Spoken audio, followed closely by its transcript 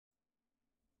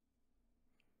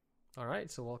All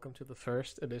right, so welcome to the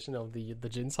first edition of the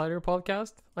Ginsider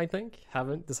podcast. I think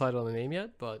haven't decided on the name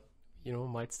yet, but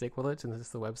might stick with it since it's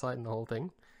the website and the whole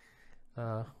thing.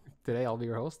 Uh, Today I'll be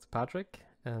your host, Patrick,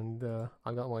 and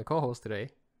I've got my co-host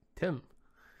today, Tim.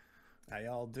 How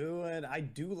y'all doing? I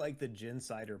do like the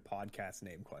Ginsider podcast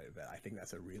name quite a bit. I think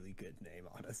that's a really good name,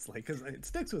 honestly, because it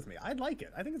sticks with me. I like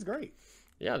it. I think it's great.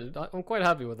 Yeah, dude, I'm quite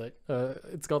happy with it.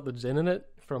 It's got the gin in it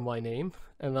from my name,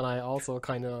 and then I also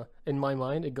kind of, in my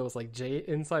mind, it goes like J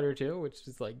Insider too, which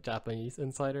is like Japanese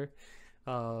insider.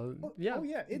 Yeah, Oh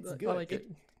yeah, it's I good. like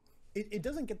it. It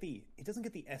doesn't get the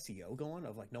SEO going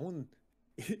of like no one.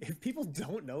 If people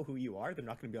don't know who you are, they're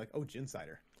not going to be like, oh,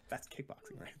 Ginsider. That's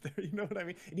kickboxing right there. You know what I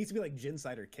mean? It needs to be like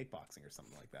Ginsider kickboxing or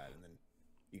something like that, and then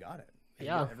you got it. And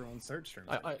you Yeah, get everyone's search terms.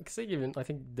 I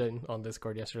think Dan on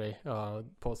Discord yesterday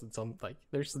posted some like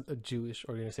there's a Jewish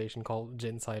organization called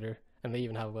Ginsider, and they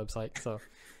even have a website. So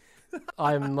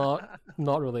I'm not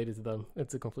related to them.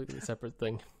 It's a completely separate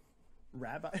thing.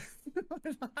 Rabbi.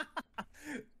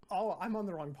 Oh, I'm on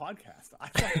the wrong podcast. I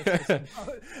thought this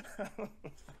was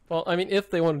Well, I mean, if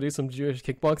they want to do some Jewish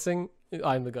kickboxing,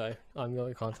 I'm the guy. I'm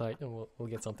going to contact, and we'll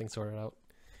get something sorted out.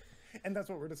 And that's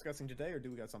what we're discussing today, or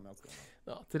do we got something else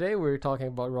going on? Today we're talking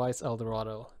about RISE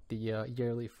ELDORADO, the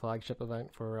yearly flagship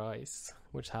event for RISE,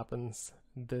 which happens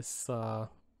this. I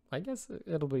guess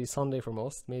it'll be Sunday for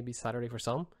most, maybe Saturday for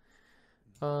some.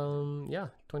 Yeah,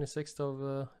 26th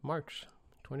of March,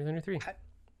 2023.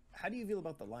 How do you feel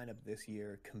about the lineup this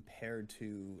year compared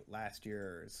to last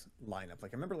year's lineup?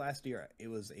 Like, I remember last year it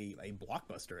was a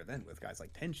blockbuster event with guys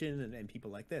like Tension and people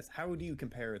like this. How do you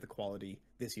compare the quality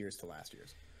this year's to last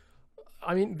year's?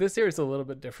 I mean, this year is a little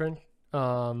bit different.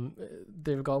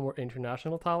 They've got more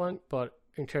international talent, but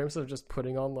in terms of just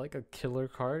putting on like a killer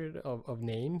card of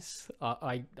names,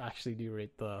 I actually do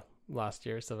rate the last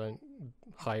year's event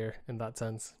higher in that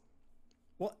sense.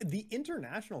 Well, the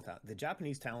international talent, the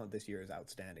Japanese talent this year is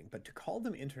outstanding, but to call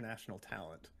them international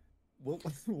talent, we'll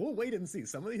wait and see.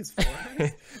 Some of these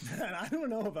foreigners, man, I don't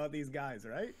know about these guys,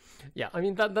 right? Yeah, I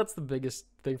mean that's the biggest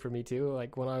thing for me too.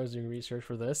 Like when I was doing research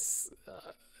for this,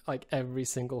 like every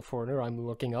single foreigner I'm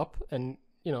looking up, and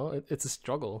it's a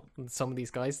struggle. Some of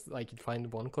these guys, like you'd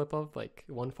find one clip of like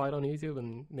one fight on YouTube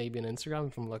and maybe an Instagram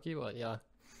if I'm lucky, but yeah.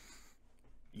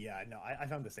 Yeah, no, I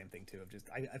found the same thing too. Of just,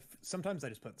 sometimes I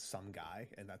just put some guy,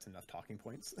 and that's enough talking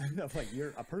points. Of like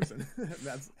you're a person.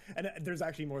 There's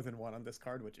actually more than one on this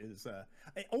card, which is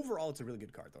overall it's a really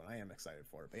good card though, and I am excited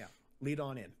for it. But yeah, lead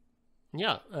on in.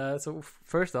 Yeah, so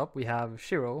first up we have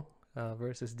Shiro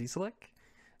versus Dieselek,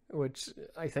 which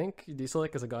I think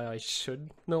Dieselek is a guy I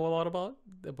should know a lot about,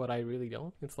 but I really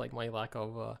don't. It's like my lack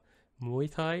of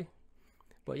Muay Thai.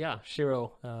 But yeah,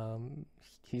 Shiro,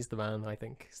 he's the man, I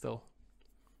think, still.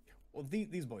 Well,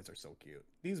 these boys are so cute.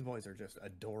 These boys are just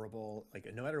adorable. Like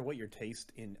no matter what your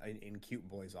taste in cute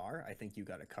boys are, I think you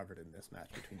got it covered in this match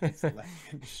between Dieselek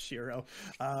and Shiro.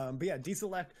 But yeah,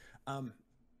 Dieselek.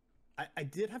 I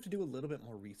did have to do a little bit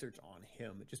more research on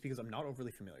him just because I'm not overly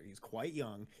familiar. He's quite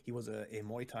young. He was a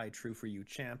Muay Thai True For You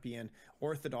champion,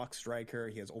 orthodox striker.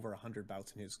 He has over 100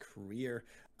 bouts in his career.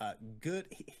 Good.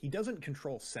 He doesn't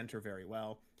control center very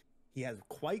well. He has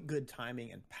quite good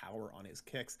timing and power on his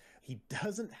kicks. He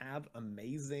doesn't have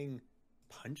amazing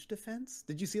punch defense.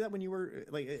 Did you see that when you were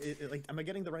like, am I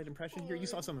getting the right impression here? You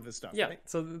saw some of his stuff, Yeah, right?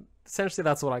 so essentially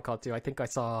that's what I caught too. I think I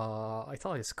saw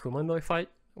his Kumandoi fight,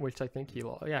 which I think he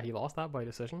lost that by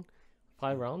decision,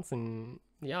 5 rounds, and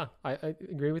yeah, I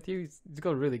agree with you. He's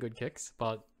got really good kicks,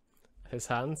 but his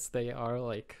hands, they are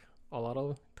like a lot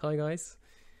of Thai guys,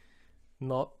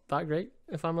 not that great,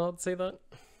 if I'm allowed to say that.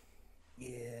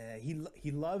 Yeah,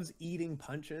 he loves eating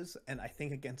punches, and I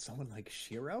think against someone like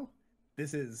Shiro,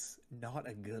 this is not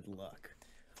a good look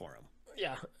for him.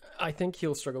 Yeah, I think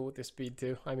he'll struggle with the speed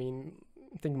too. I mean,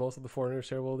 I think most of the foreigners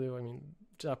here will do. I mean,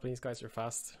 Japanese guys are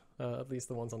fast, at least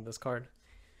the ones on this card.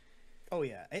 Oh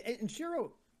yeah, and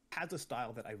Shiro has a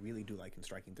style that I really do like in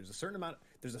striking. There's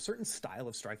a certain style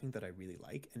of striking that I really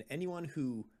like, and anyone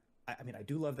who I mean, I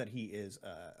do love that he is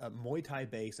a Muay Thai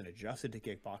base and adjusted to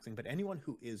kickboxing, but anyone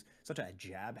who is such a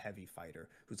jab heavy fighter,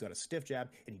 who's got a stiff jab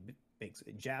and he makes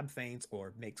jab feints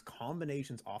or makes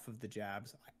combinations off of the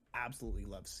jabs, I absolutely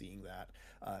love seeing that.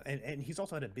 And he's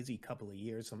also had a busy couple of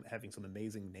years, having some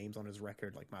amazing names on his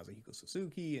record like Masahiko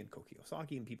Suzuki and Koki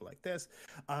Osaki and people like this.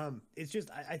 It's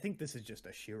just, I think this is just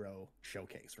a Shiro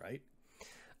showcase, right?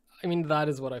 I mean, that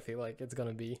is what I feel like it's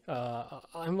gonna be.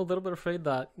 I'm a little bit afraid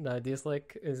that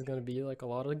Dieselek is gonna be like a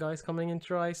lot of the guys coming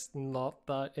into Rice, not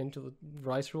that into the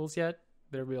Rice rules yet.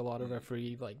 There'll be a lot of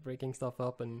referee like breaking stuff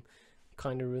up and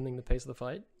kind of ruining the pace of the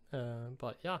fight.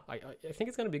 But yeah, I think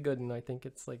it's gonna be good, and I think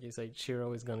it's like you say,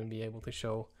 Shiro is gonna be able to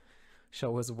show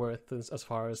show his worth as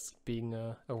far as being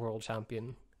a world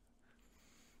champion.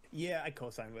 Yeah, I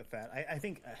co-sign with that.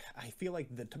 I feel like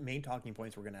the main talking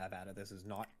points we're going to have out of this is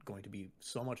not going to be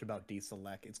so much about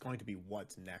D-Select. It's going to be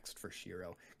what's next for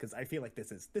Shiro, because I feel like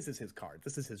this is his card.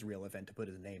 This is his real event to put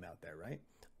his name out there, right?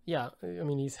 Yeah, I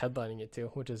mean, he's headlining it too,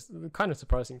 which is kind of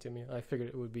surprising to me. I figured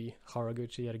it would be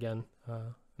Haraguchi yet again.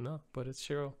 No, but it's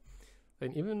Shiro.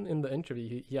 And even in the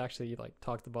interview, he actually like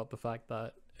talked about the fact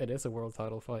that it is a world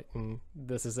title fight and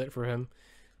this is it for him.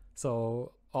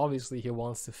 So obviously he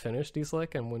wants to finish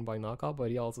D-Slick and win by knockout, but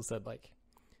he also said, like,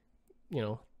 you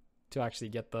know, to actually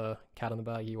get the cat in the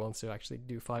bag, he wants to actually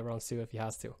do 5 rounds too if he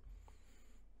has to.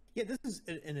 Yeah, this is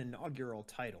an inaugural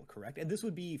title, correct? And this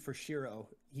would be for Shiro.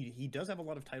 He does have a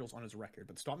lot of titles on his record,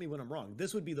 but stop me when I'm wrong.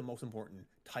 This would be the most important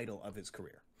title of his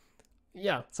career.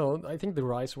 Yeah, so I think the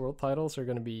RISE world titles are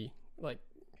going to be like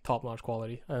top-notch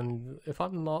quality. And if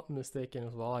I'm not mistaken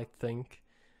as well, I think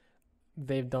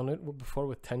they've done it before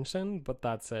with Tenshin, but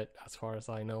that's it as far as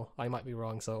I know. I might be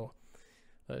wrong, so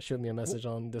shoot me a message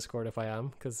on Discord if I am,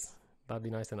 because that'd be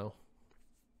nice to know.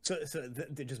 So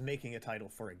they're just making a title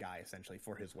for a guy, essentially,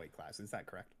 for his weight class. Is that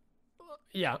correct?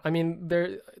 Yeah, I mean,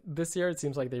 this year it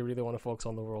seems like they really want to focus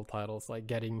on the world titles, like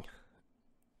getting...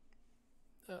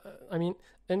 I mean,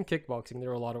 in kickboxing, there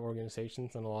are a lot of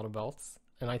organizations and a lot of belts,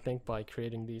 and I think by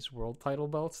creating these world title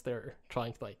belts, they're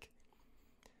trying to, like,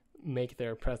 make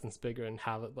their presence bigger and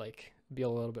have it, like, be a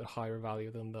little bit higher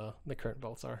value than the current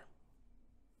belts are.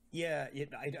 Yeah,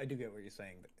 I do get what you're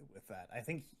saying with that. I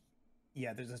think...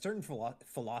 Yeah, there's a certain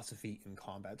philosophy in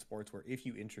combat sports where if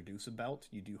you introduce a belt,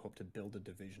 you do hope to build a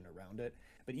division around it.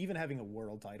 But even having a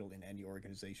world title in any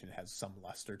organization has some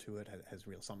luster to it, has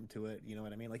real something to it. You know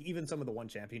what I mean? Like even some of the one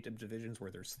championship divisions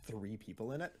where there's 3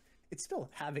 people in it, it's still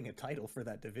having a title for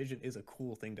that division is a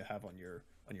cool thing to have on your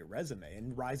resume.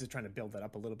 And Rise is trying to build that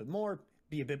up a little bit more,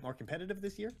 be a bit more competitive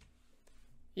this year.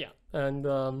 Yeah, and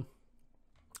I'm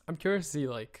curious to see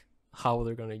like how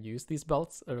they're going to use these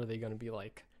belts. Are they going to be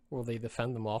like... Will they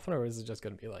defend them often, or is it just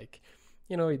going to be like,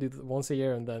 you know, you do it once a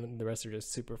year and then the rest are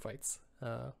just super fights,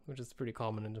 which is pretty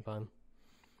common in Japan?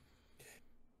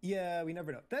 Yeah, we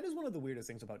never know. That is one of the weirdest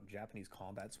things about Japanese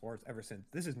combat sports ever since,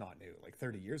 this is not new, like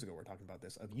 30 years ago we're talking about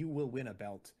this, of you will win a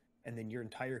belt and then your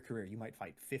entire career you might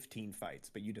fight 15 fights,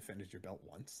 but you defended your belt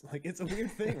once. Like, it's a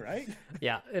weird thing, right?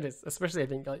 Yeah, it is. Especially, I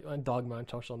think, Dogman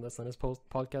touched on this on his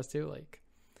podcast too. Like,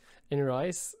 in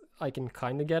Rise... I can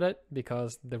kind of get it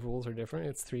because the rules are different.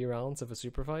 It's 3 rounds of a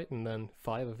super fight and then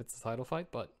 5 if it's a title fight.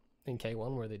 But in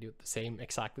K1 where they do it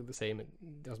exactly the same, it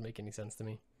doesn't make any sense to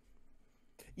me.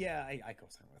 Yeah, I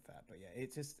co-sign with that. But yeah,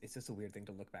 it's just a weird thing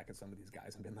to look back at some of these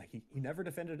guys and been like, he never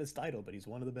defended his title, but he's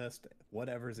one of the best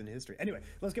whatevers in history. Anyway,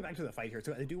 let's get back to the fight here.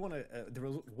 So I do want to, there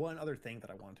was one other thing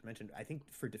that I wanted to mention. I think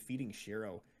for defeating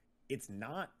Shiro, it's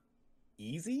not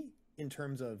easy in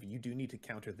terms of you do need to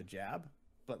counter the jab.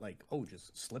 But like,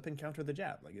 just slip and counter the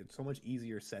jab. Like, it's so much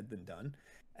easier said than done,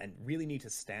 and really need to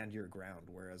stand your ground.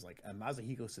 Whereas like a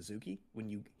Masahiko Suzuki, when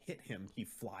you hit him, he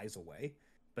flies away.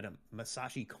 But a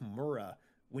Masashi Kimura,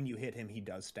 when you hit him, he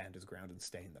does stand his ground and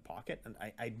stay in the pocket. And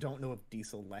I don't know if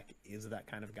Diesel Lek is that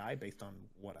kind of guy based on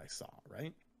what I saw,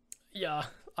 right? Yeah,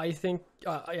 I think,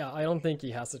 I don't think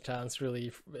he has a chance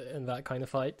really in that kind of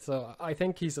fight. So I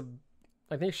think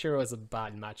Shiro is a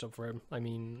bad matchup for him. I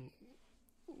mean,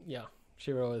 yeah.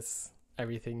 Shiro is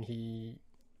everything he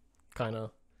kind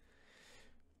of,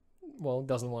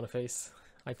 doesn't want to face.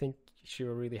 I think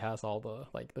Shiro really has all the,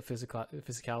 like, the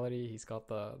physicality. He's got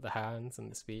the hands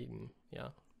and the speed, and yeah.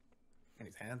 And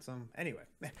he's handsome. Anyway,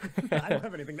 I don't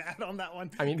have anything to add on that one.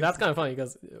 I mean, that's kind of funny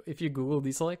because if you Google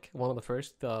Dieselek, one of the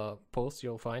first posts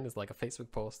you'll find is like a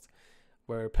Facebook post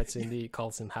where Petsundi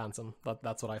calls him handsome.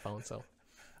 That's what I found, so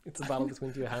it's a battle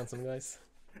between 2 handsome guys.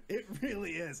 It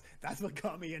really is. That's what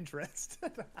got me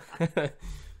interested.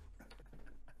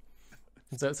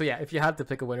 So yeah, if you had to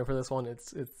pick a winner for this one,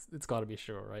 it's got to be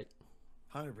Shiro, right?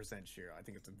 100% Shiro. I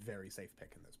think it's a very safe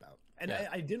pick in this bout. And yeah.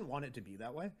 I didn't want it to be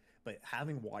that way, but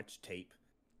having watched tape,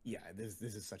 yeah, this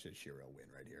is such a Shiro win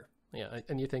right here. Yeah,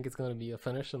 and you think it's going to be a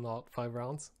finish in all 5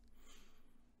 rounds?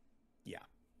 Yeah,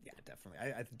 definitely.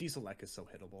 Diesel Lek is so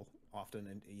hittable often,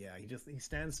 and yeah, he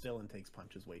stands still and takes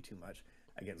punches way too much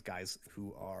against guys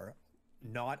who are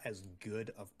not as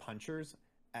good of punchers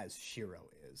as Shiro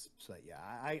is. So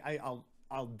yeah,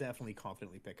 I'll definitely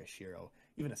confidently pick a Shiro,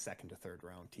 even a 2nd to 3rd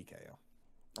round TKO.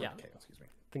 Yeah, TKO, excuse me.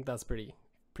 I think that's pretty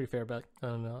fair bet. I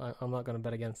don't know. I'm not going to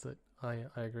bet against it. I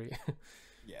agree.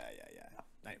 Yeah.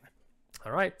 Anyway.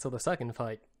 All right, so the second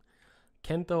fight,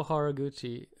 Kento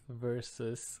Haraguchi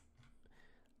versus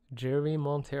Jeremy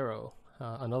Montero.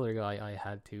 another guy I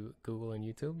had to Google and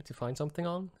YouTube to find something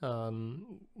on.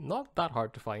 Not that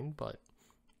hard to find, but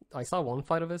I saw one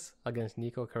fight of his against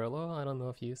Nico Carrillo. I don't know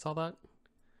if you saw that.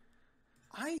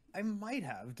 I might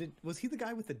have. Was he the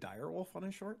guy with the dire wolf on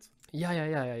his shorts?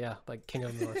 Yeah. Like King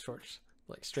of the North shorts,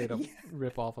 like straight up Yeah.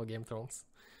 rip off of Game of Thrones.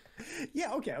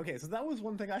 Yeah, okay. So that was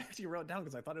one thing I actually wrote down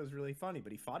because I thought it was really funny.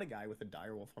 But he fought a guy with a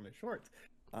dire wolf on his shorts.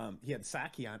 He had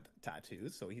Sakiant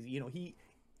tattoos, so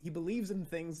he believes in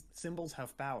things. Symbols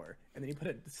have power, and then he put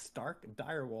a stark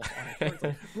dire wolf on his shorts.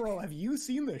 Like, bro, have you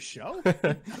seen the show?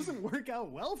 It doesn't work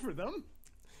out well for them.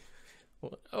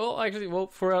 Well, actually,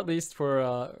 for at least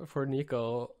for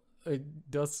Nico, it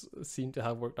does seem to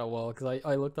have worked out well because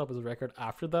I looked up his record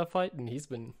after that fight, and he's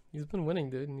been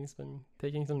winning, dude, and he's been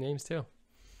taking some names too.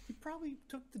 He probably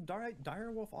took the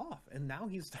dire wolf off, and now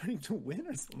he's starting to win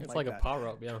or something. It's like a power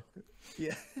up, yeah.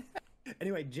 Yeah.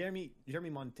 Anyway, Jeremy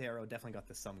Montero definitely got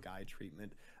the some guy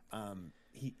treatment.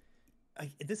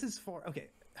 This is for okay.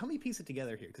 Help me piece it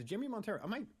together here, because Jeremy Montero.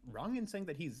 Am I wrong in saying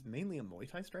that he's mainly a Muay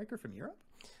Thai striker from Europe?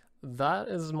 That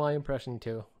is my impression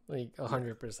too, like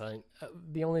 100%.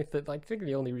 The only I think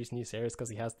the only reason he's here is because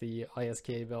he has the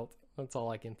ISK belt. That's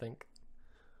all I can think.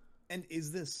 And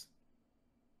is this?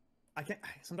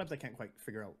 Sometimes I can't quite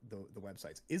figure out the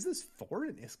websites. Is this for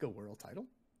an ISKA world title?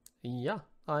 Yeah,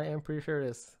 I am pretty sure it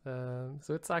is.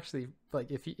 So it's actually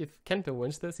like if Kento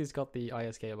wins this, he's got the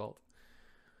ISK belt.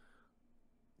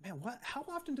 Man, how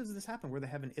often does this happen where they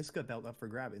have an ISKA belt up for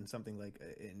grab in something like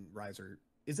in Rise? Or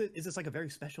is this like a very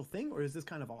special thing, or is this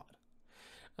kind of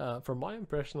odd? From my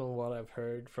impression on what I've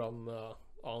heard from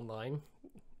online,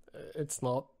 it's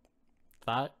not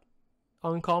that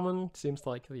uncommon. Seems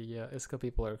like the ISKA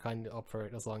people are kind of up for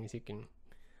it as long as you can.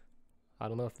 I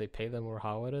don't know if they pay them or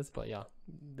how it is, but yeah,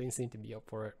 they seem to be up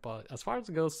for it. But as far as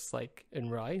it goes, like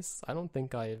in Rise, I don't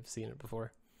think I've seen it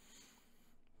before.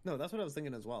 No, that's what I was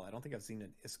thinking as well. I don't think I've seen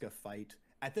an ISKA fight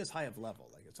at this high of level.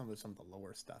 Like it's some of the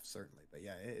lower stuff, certainly. But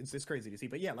yeah, it's crazy to see.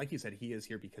 But yeah, like you said, he is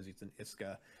here because he's an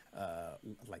ISKA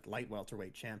like light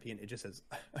welterweight champion. It just says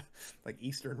like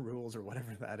Eastern rules or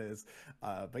whatever that is.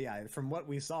 But yeah, from what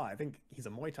we saw, I think he's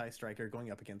a Muay Thai striker going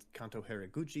up against Kanto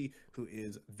Haraguchi, who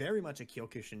is very much a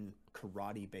Kyokushin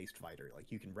karate-based fighter.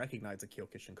 Like you can recognize the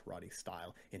Kyokushin karate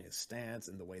style in his stance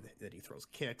and the way that he throws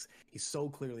kicks. He's so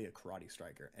clearly a karate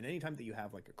striker. And anytime that you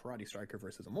have like a karate striker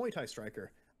versus a Muay Thai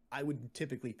striker, I would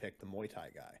typically pick the Muay Thai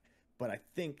guy, but I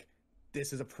think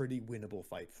this is a pretty winnable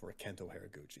fight for Kento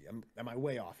Haraguchi. Am I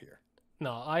way off here?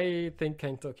 No, I think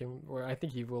Kento can, or I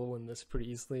think he will win this pretty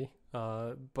easily.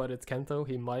 But it's Kento.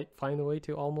 He might find a way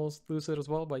to almost lose it as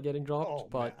well by getting dropped. Oh,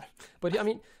 but I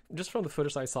mean, just from the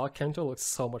footage I saw, Kento looks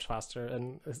so much faster,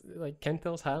 and like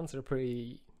Kento's hands are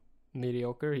pretty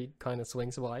mediocre. He kind of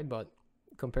swings wide, but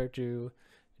compared to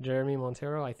Jeremy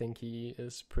Montero, I think he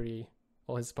is pretty.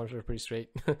 Well, his punches are pretty straight.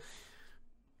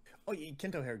 Oh, yeah,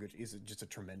 Kento Haraguchi is just a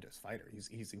tremendous fighter.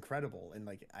 He's incredible, and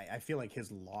like I feel like his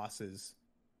losses,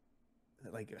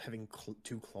 like having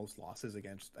two close losses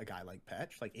against a guy like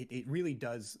Petch, like it really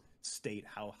does state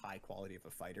how high quality of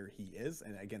a fighter he is.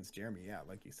 And against Jeremy, yeah,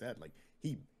 like you said, like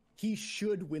he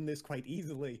should win this quite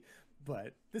easily,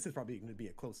 but this is probably going to be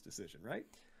a close decision, right?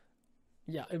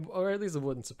 Yeah, or at least it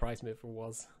wouldn't surprise me if it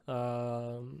was.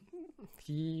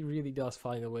 He really does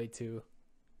find a way to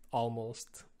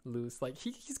almost lose. Like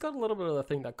he's got a little bit of the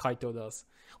thing that Kaito does,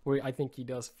 where I think he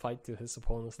does fight to his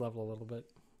opponent's level a little bit.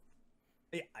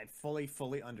 Yeah, I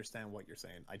fully understand what you're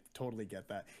saying. I totally get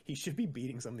that. He should be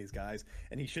beating some of these guys,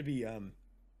 and he should be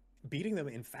beating them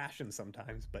in fashion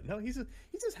sometimes. But no, he's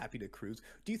just happy to cruise.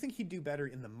 Do you think he'd do better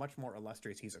in the much more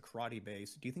illustrious? He's a karate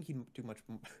base. Do you think he'd do much?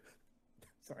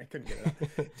 Sorry, I couldn't get it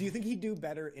out. Do you think he'd do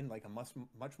better in like a much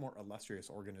more illustrious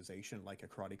organization like a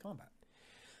Karate Combat?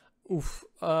 Oof.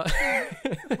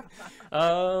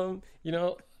 You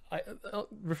know, I'm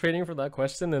refraining from that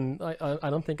question, and I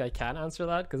don't think I can answer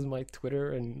that because my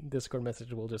Twitter and Discord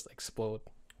message will just explode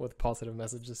with positive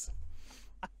messages.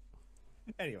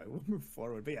 Anyway, we'll move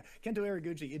forward. But yeah, Kento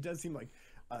Haraguchi, it does seem like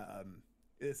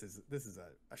this is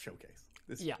a showcase.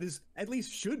 This at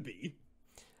least should be.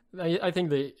 I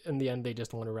think in the end they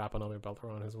just want to wrap another belt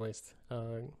around his waist.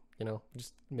 You know,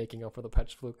 just making up for the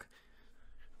Petch fluke.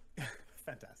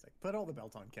 Fantastic. Put all the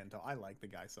belts on Kento. I like the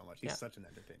guy so much. He's such an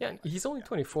entertainer. Yeah, he's only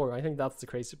 24. I think that's the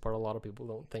crazy part a lot of people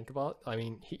don't think about. I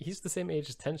mean, he's the same age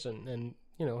as Tenshin, and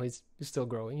you know, he's still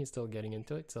growing. He's still getting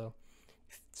into it. So,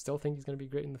 still think he's going to be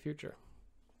great in the future.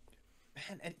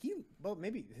 Man, and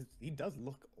maybe he does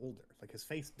look older. Like his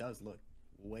face does look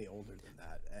way older than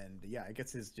that. And yeah, I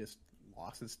guess his just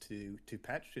losses to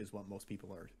Petch is what most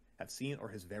people have seen, or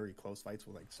his very close fights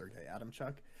with like Sergey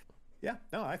Adamchuk. Yeah,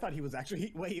 no, I thought he was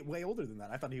actually way older than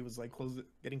that. I thought he was like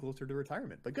getting closer to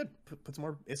retirement. But good, put some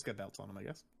more Iska belts on him, I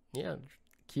guess. Yeah,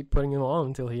 keep putting him on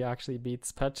until he actually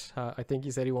beats Petch. I think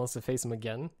he said he wants to face him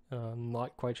again. I'm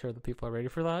not quite sure the people are ready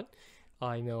for that.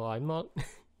 I know I'm not.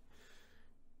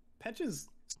 Petch is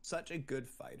such a good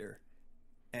fighter,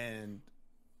 and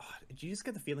you just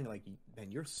get the feeling like,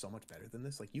 man, you're so much better than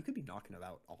this. Like, you could be knocking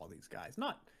out all these guys.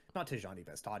 Not Tijani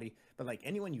Bestati, but like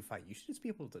anyone you fight, you should just be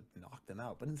able to knock them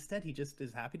out. But instead, he just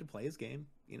is happy to play his game.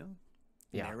 You know,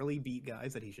 narrowly beat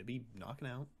guys that he should be knocking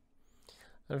out.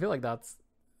 I feel like that's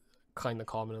kind of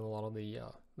common in a lot of the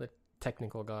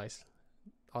technical guys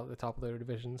at the top of their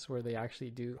divisions, where they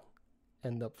actually do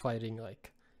end up fighting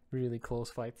like really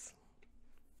close fights.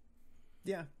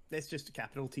 Yeah, it's just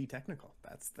capital T technical.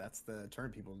 That's the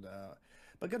term people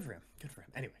but good for him. Good for him.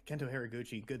 Anyway, Kento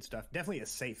Haraguchi, good stuff. Definitely a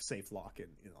safe lock in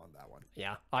on that one.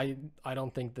 Yeah, I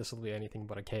don't think this will be anything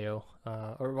but a KO.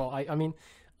 I mean,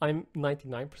 I'm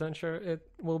 99% sure it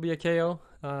will be a KO.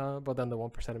 But then the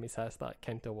 1% of me says that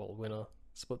Kento will win a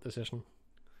split decision.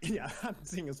 Yeah, I'm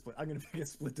seeing a split. I'm gonna pick a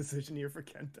split decision here for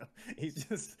Kento. He's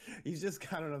just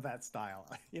kind of that style,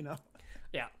 you know.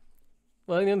 Yeah.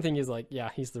 Well, the other thing is, like, yeah,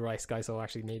 he's the RISE guy, so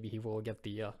actually maybe he will get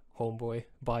the homeboy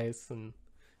bias and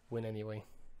win anyway.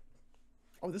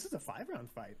 Oh, this is a 5-round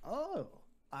fight. Oh,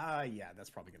 yeah, that's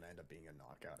probably going to end up being a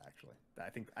knockout, actually. I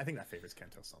think that favors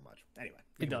Kento so much. Anyway.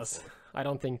 It does. I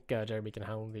don't think Jeremy can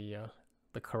handle the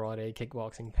karate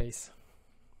kickboxing pace.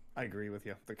 I agree with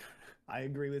you. I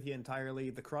agree with you entirely.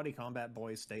 The karate combat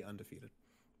boys stay undefeated.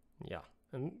 Yeah.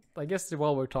 And I guess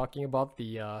while we're talking about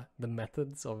the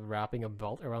methods of wrapping a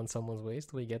belt around someone's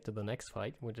waist, we get to the next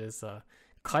fight, which is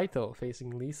Kaito facing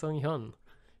Lee Sung-hyun.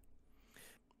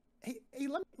 Hey,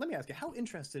 let me ask you, how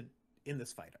interested in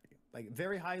this fight are you? Like,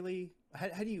 very highly?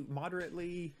 How do you,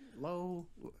 moderately, low?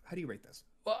 How do you rate this?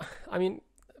 Well, I mean,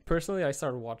 personally, I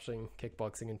started watching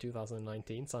kickboxing in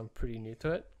 2019, so I'm pretty new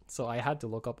to it. So I had to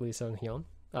look up Lee Sung-hyun.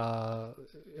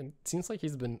 It seems like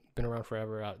he's been around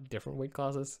forever at different weight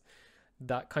classes.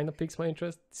 That kind of piques my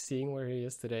interest, seeing where he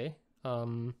is today.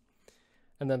 And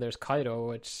then there's Kaito,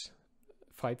 which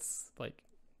fights like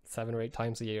 7 or 8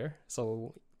 times a year.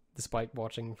 So despite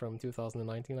watching from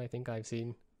 2019, I think I've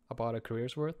seen about a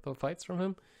career's worth of fights from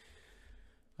him.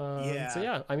 So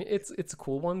yeah, I mean, it's a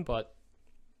cool one, but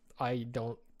I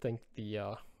don't think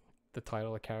the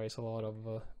title carries a lot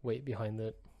of weight behind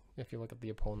it if you look at the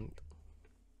opponent.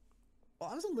 Well,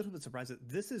 I was a little bit surprised that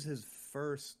this is his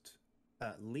first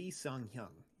Lee Sung-hyun.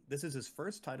 This is his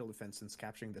first title defense since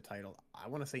capturing the title, I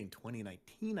want to say in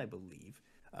 2019, I believe.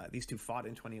 These two fought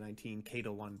in 2019.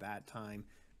 Kaito won that time.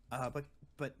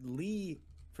 But Lee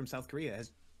from South Korea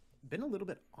has been a little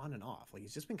bit on and off. Like,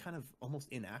 he's just been kind of almost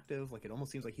inactive. Like, it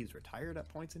almost seems like he's retired at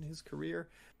points in his career.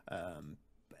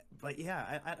 But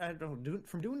yeah, I don't know.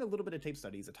 From doing a little bit of tape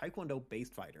study, he's a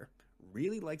Taekwondo-based fighter.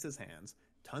 Really likes his hands.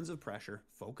 Tons of pressure.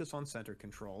 Focus on center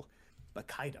control. But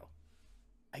Kaito,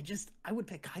 I would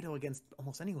pick Kaito against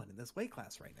almost anyone in this weight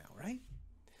class right now, right?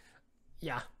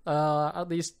 Yeah, at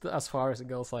least as far as it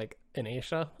goes, like in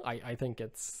Asia, I think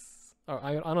it's.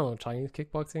 I don't know, Chinese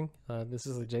kickboxing. This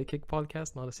is a J-Kick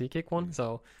podcast, not a C-Kick one,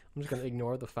 so I'm just gonna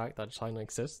ignore the fact that China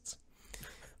exists.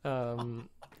 And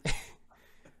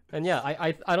yeah,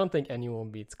 I don't think anyone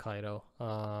beats Kaito.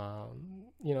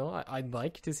 You know, I'd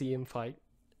like to see him fight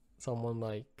someone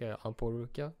like Ampo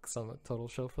Rukia, because I'm a total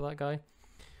show for that guy.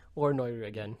 Or Noiri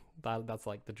again. That's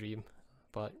like the dream.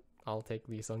 But I'll take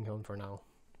Lee Sung-hyun for now.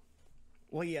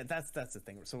 Well, yeah, that's the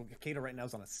thing. So Kaito right now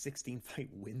is on a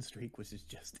 16-fight win streak, which is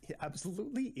just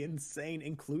absolutely insane,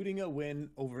 including a win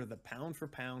over the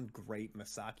pound-for-pound great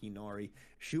Masaki Nori,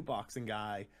 shootboxing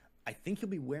guy. I think he'll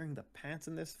be wearing the pants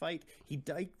in this fight. He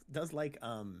does like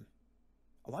a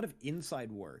lot of inside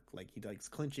work. Like, he likes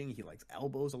clinching. He likes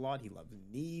elbows a lot. He loves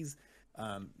knees.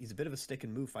 He's a bit of a stick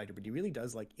and move fighter, but he really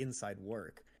does like inside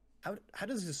work. How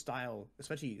does his style,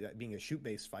 especially being a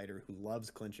shoot-based fighter who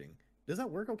loves clinching, does that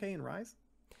work okay in Rise?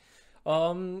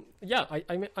 Yeah,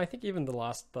 I mean, I think even the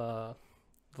last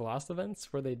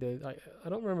events where they did, I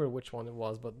don't remember which one it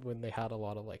was, but when they had a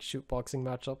lot of like shoot boxing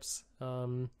matchups,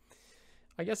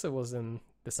 I guess it was in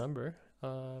December,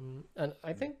 and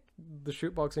I think the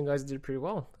shoot boxing guys did pretty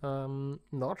well.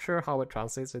 Not sure how it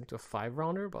translates into a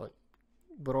 5-rounder, but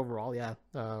overall, yeah,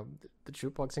 the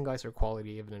shoot boxing guys are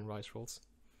quality even in Rise rules.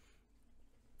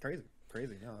 Crazy.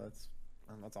 No,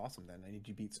 that's awesome. Then I need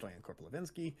you beat Stoyan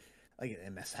Korpolevinsky, like,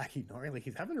 and Masaki Nori. Like,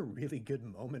 he's having a really good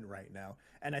moment right now,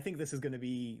 and I think this is going to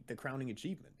be the crowning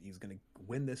achievement. He's going to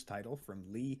win this title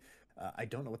from Lee. I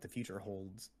don't know what the future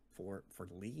holds for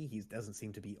Lee. He doesn't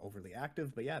seem to be overly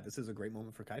active, but yeah, this is a great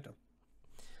moment for Kaito.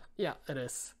 Yeah, it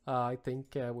is. I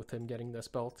think with him getting this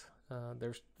belt,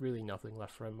 there's really nothing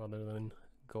left for him other than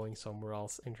going somewhere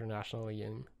else internationally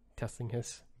and testing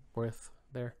his worth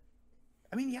there.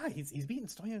 I mean, yeah, he's beaten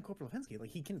Stoyan Kopylov.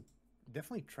 Like, he can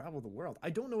definitely travel the world. I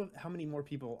don't know how many more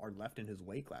people are left in his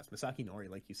weight class. Misaki Nori,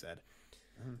 like you said.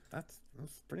 That's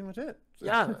pretty much it.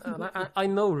 Yeah, and I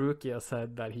know Rukia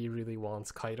said that he really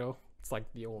wants Kaito. It's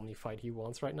like the only fight he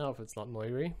wants right now if it's not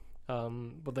Noiri.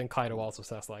 But then Kaito also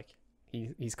says like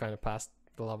he's kind of past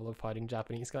the level of fighting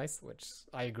Japanese guys, which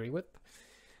I agree with.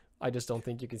 I just don't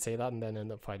think you can say that and then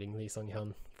end up fighting Lee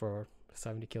Sung-hyun for a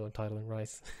 70-kilo title in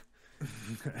Rise.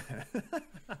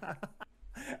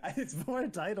 It's more a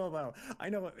title though. I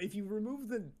know if you remove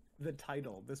the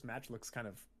title, this match looks kind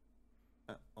of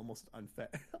almost unfair.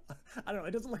 I don't know.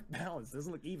 It doesn't look balanced. It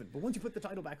doesn't look even. But once you put the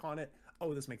title back on it,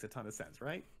 oh, this makes a ton of sense,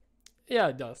 right? Yeah,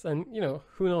 it does. And, you know,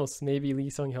 who knows? Maybe Lee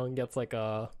Sung-hyun gets like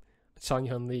a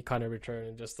Sung-hyun Lee kind of return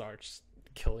and just starts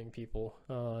killing people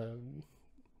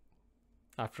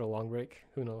after a long break.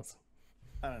 Who knows?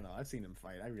 I don't know. I've seen him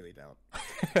fight. I really don't.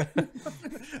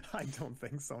 I don't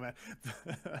think so, man.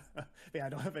 Yeah, I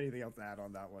don't have anything else to add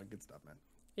on that one. Good stuff, man.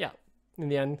 Yeah. In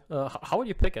the end, how would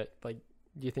you pick it? Like,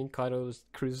 do you think Kaito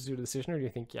cruises to the decision, or do you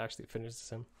think he actually finishes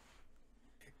him?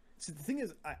 So the thing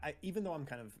is, I even though I'm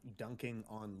kind of dunking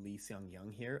on Lee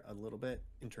Seung-young here a little bit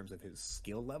in terms of his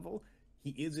skill level,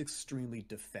 he is extremely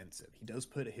defensive. He does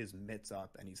put his mitts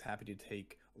up, and he's happy to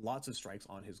take lots of strikes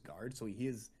on his guard, so he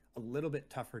is a little bit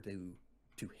tougher to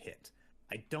hit.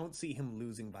 I don't see him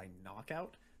losing by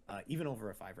knockout, even over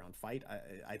a 5-round fight.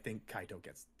 I think Kaito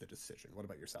gets the decision. What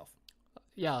about yourself?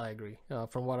 Yeah, I agree.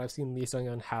 From what I've seen, Lee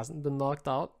Sung-hyun hasn't been knocked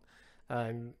out,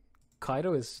 and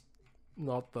Kaito is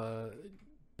not the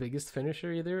biggest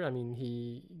finisher either. I mean,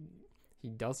 he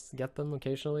does get them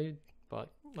occasionally,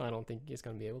 but I don't think he's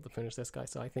going to be able to finish this guy.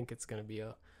 So I think it's going to be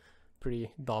a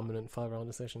pretty dominant 5-round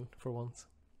decision for once.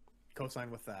 Co-sign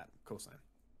with that. Co-sign.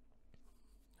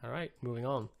 All right, moving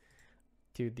on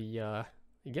to the I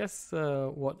guess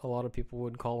what a lot of people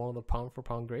would call one of the pound for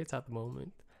pound greats at the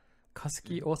moment,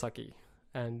 Kazuki Osaki,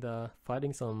 and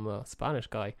fighting some Spanish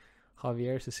guy,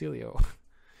 Javier Cecilio.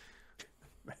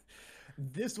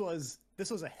 This was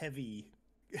a heavy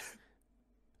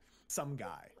some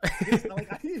guy. This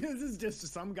is just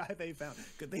some guy they found.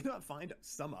 Could they not find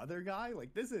some other guy? Like,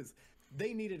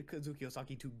 they needed Kazuki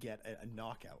Osaki to get a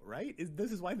knockout, right?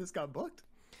 This is why this got booked?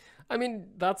 I mean,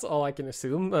 that's all I can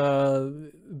assume.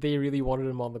 They really wanted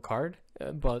him on the card,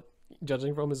 but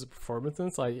judging from his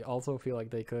performances, I also feel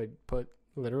like they could put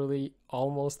literally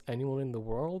almost anyone in the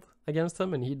world against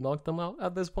him and he'd knock them out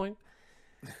at this point.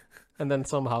 And then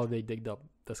somehow they digged up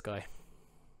this guy.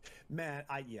 Man,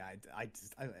 I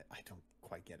don't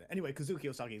quite get it. Anyway, Kazuki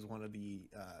Osaki is one of the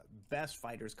best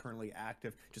fighters currently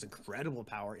active. Just incredible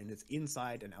power in his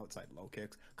inside and outside low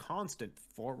kicks. Constant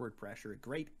forward pressure.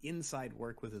 Great inside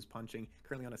work with his punching.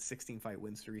 Currently on a 16-fight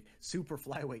win streak. Super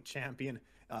flyweight champion.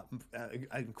 An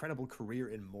incredible career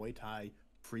in Muay Thai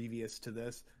previous to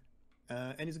this.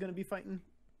 And he's going to be fighting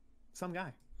some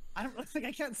guy. I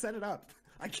can't set it up.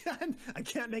 I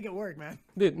can't make it work, man.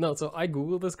 Dude, no, so I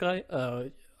Googled this guy.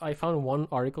 I found one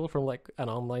article from like an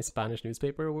online Spanish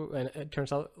newspaper, and it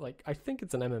turns out like I think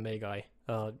it's an MMA guy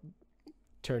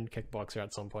turned kickboxer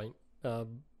at some point.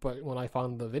 But when I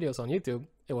found the videos on YouTube,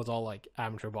 it was all like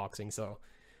amateur boxing, so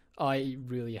I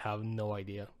really have no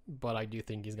idea. But I do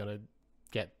think he's gonna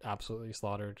get absolutely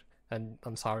slaughtered. And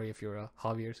I'm sorry if you're a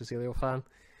Javier Cecilio fan.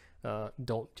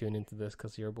 Don't tune into this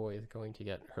because your boy is going to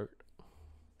get hurt.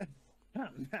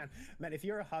 Man, if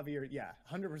you're a Javier, yeah,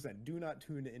 100%, do not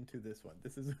tune into this one.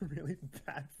 This is a really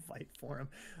bad fight for him.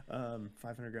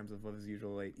 500 grams above his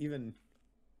usual weight. Even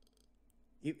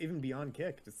beyond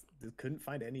kick, just couldn't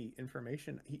find any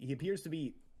information. He appears to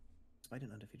be, despite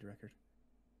an undefeated record,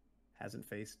 hasn't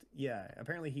faced, yeah,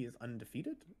 apparently he is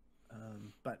undefeated,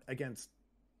 but against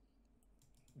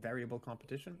variable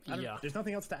competition. Yeah. There's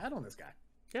nothing else to add on this guy.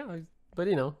 Yeah, but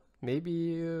you know,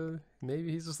 maybe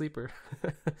he's a sleeper.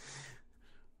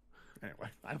 Anyway,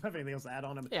 I don't have anything else to add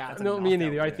on him. Yeah, no, me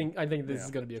neither. I think this is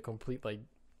going to be a complete like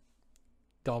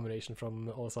domination from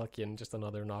Osaki and just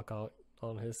another knockout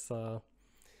on his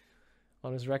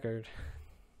record.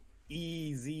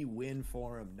 Easy win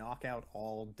for him. Knockout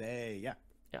all day. Yeah.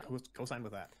 Co-sign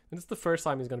with that. And it's the first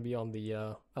time he's going to be on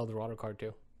the Eldorado card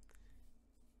too.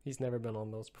 He's never been on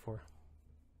those before.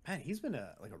 Man, he's been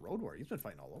a road warrior. He's been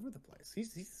fighting all over the place.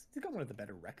 He's got one of the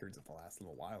better records of the last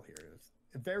little while here. It's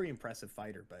a very impressive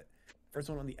fighter, but first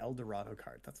one on the Eldorado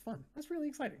card. That's fun. That's really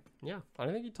exciting. Yeah, I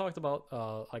think he talked about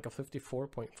like a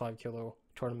 54.5 kilo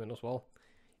tournament as well,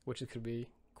 which could be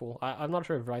cool. I'm not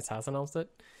sure if RISE has announced it,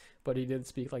 but he did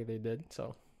speak like they did.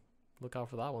 So look out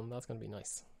for that one. That's gonna be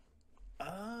nice.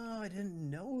 Oh, I didn't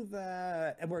know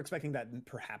that. And we're expecting that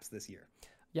perhaps this year.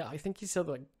 Yeah, I think he said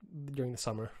like during the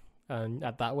summer, and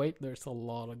at that weight, there's a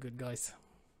lot of good guys.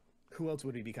 Who else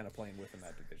would he be kind of playing with in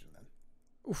that division then?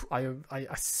 Oof, I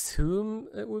assume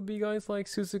it would be guys like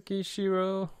Suzuki,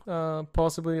 Shiro,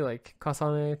 possibly like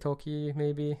Kasane, Toki,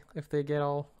 maybe if they get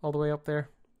all the way up there.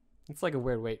 It's like a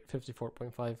weird weight,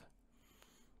 54.5.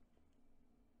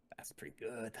 That's pretty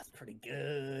good. That's pretty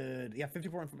good. Yeah,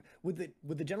 54. Would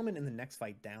the gentleman in the next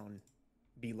fight down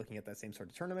be looking at that same sort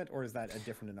of tournament, or is that a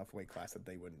different enough weight class that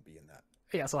they wouldn't be in that?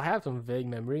 Yeah, so I have some vague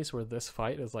memories where this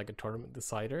fight is like a tournament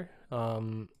decider.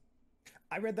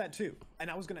 I read that too, and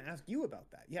I was going to ask you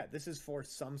about that. Yeah, this is for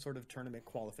some sort of tournament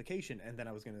qualification, and then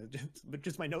I was going to but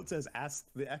just my note says ask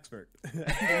the expert.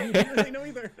 You didn't really know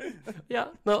either. Yeah,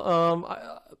 no,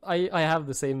 I have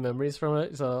the same memories from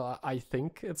it, so I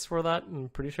think it's for that. I'm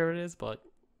pretty sure it is, but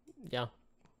yeah,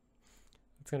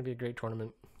 it's going to be a great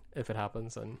tournament if it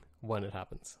happens and when it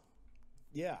happens.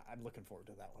 Yeah, I'm looking forward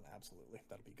to that one. Absolutely,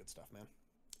 that'll be good stuff, man.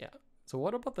 Yeah. So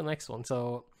what about the next one?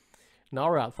 So now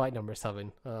we're at fight number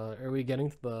 7. Are we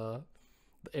getting to the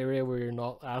area where you're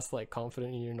not as like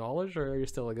confident in your knowledge, or are you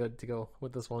still good to go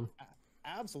with this one?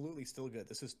 Absolutely still good.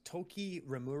 This is Toki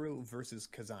Rimuru versus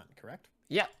Kazan, correct?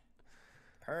 Yeah.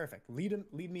 Perfect. Lead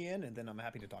me in, and then I'm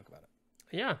happy to talk about it.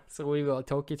 Yeah. So we got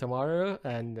Toki Tamaru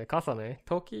and Kasane.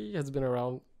 Toki has been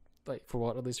around like for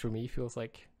what, at least for me, feels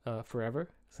like forever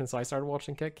since I started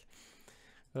watching Kick.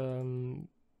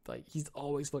 Like he's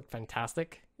always looked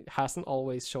fantastic. Hasn't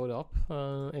always showed up,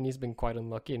 and he's been quite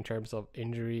unlucky in terms of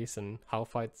injuries and how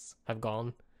fights have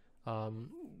gone.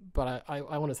 But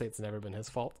I want to say it's never been his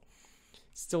fault.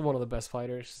 Still one of the best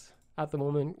fighters at the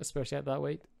moment, especially at that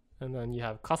weight. And then you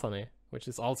have Kasane, which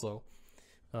is also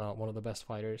one of the best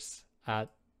fighters at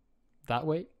that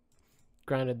weight.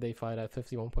 Granted, they fight at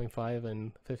 51.5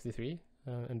 and 53,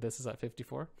 and this is at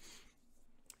 54.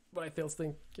 But I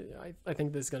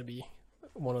think this is going to be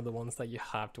one of the ones that you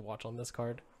have to watch on this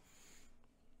card.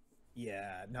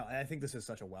 Yeah, no, I think this is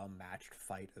such a well-matched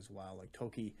fight as well. Like,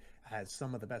 Toki has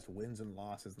some of the best wins and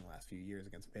losses in the last few years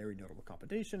against very notable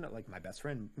competition, like my best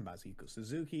friend, Mazuyuko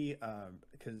Suzuki,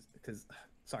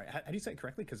 sorry, how do you say it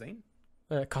correctly? Kazane?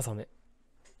 Kasane.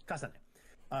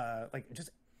 Like, just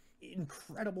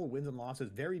incredible wins and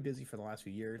losses, very busy for the last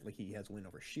few years. Like, he has a win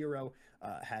over Shiro,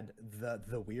 had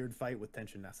the weird fight with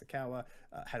Tenshin Nasukawa,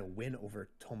 had a win over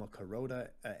Toma Kuroda,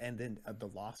 and then the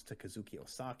loss to Kazuki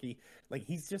Osaki. Like,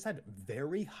 he's just had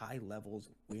very high level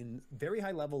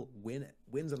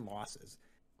wins and losses.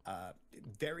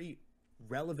 Very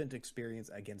relevant experience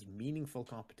against meaningful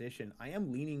competition. I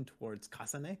am leaning towards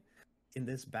Kasane in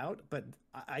this bout, but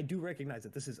I do recognize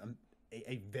that this is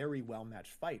a very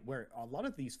well-matched fight, where a lot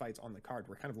of these fights on the card,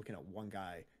 we're kind of looking at one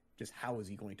guy, just how is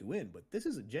he going to win? But this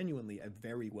is genuinely a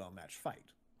very well-matched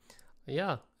fight.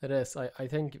 Yeah, it is. I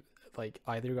think like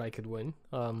either guy could win.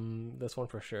 This one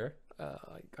for sure.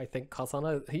 I think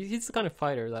Kasane, he's the kind of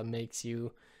fighter that makes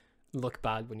you look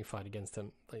bad when you fight against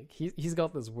him. Like he's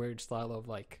got this weird style of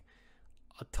like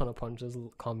a ton of punches,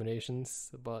 combinations,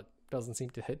 but doesn't seem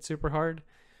to hit super hard.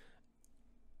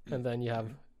 And then you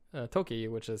have Toki,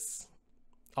 which is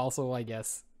also, I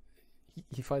guess,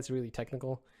 he fights really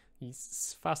technical.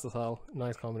 He's fast as hell,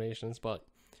 nice combinations, but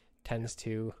tends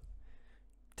to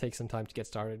take some time to get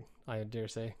started, I dare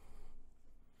say.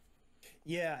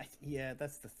 Yeah,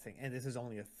 that's the thing. And this is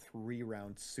only a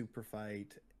 3-round super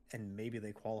fight, and maybe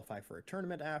they qualify for a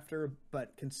tournament after.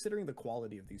 But considering the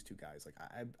quality of these two guys, like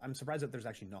I'm surprised that there's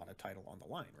actually not a title on the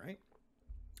line, right?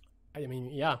 I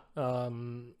mean, yeah.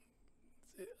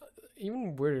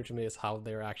 Even weirder to me is how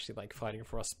they're actually like fighting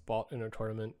for a spot in a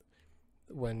tournament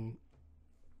when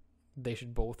they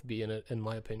should both be in it, in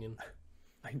my opinion.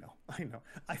 I know.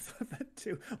 I thought that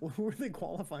too. Who are they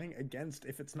qualifying against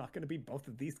if it's not going to be both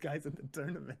of these guys in the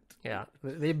tournament? Yeah,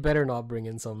 they better not bring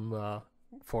in some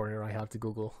foreigner I have to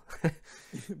Google.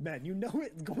 Man, you know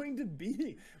it's going to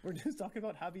be. We're just talking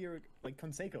about Javier, like,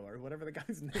 Conseco or whatever the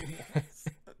guy's name was.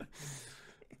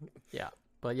 Yeah.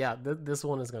 But yeah, this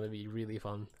one is going to be really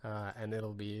fun, and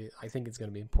I think it's going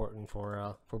to be important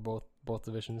for both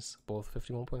divisions, both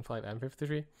 51.5 and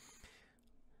 53.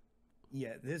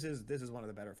 Yeah, this is one of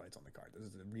the better fights on the card.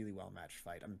 This is a really well-matched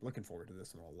fight. I'm looking forward to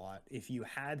this one a lot. If you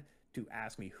had to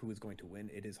ask me who is going to win,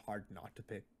 it is hard not to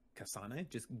pick Kasane,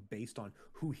 just based on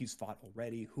who he's fought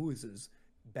already, who is his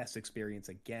best experience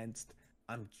against.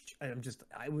 I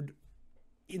would,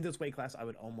 in this weight class, I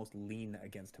would almost lean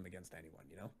against him against anyone,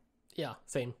 you know? Yeah,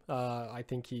 same. I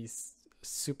think he's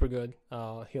super good.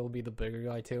 He'll be the bigger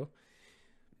guy too,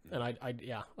 and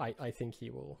I think he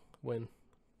will win.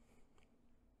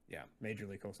 Yeah,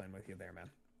 majorly co-sign with you there, man.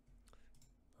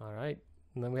 All right,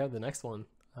 and then we have the next one.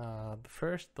 The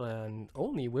first and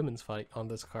only women's fight on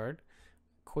this card: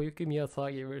 Koyuki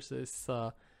Miyazaki versus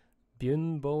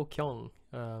Byun-Bo Kyung.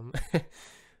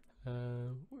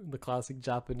 The classic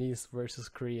Japanese versus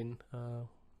Korean.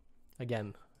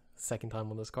 Again, second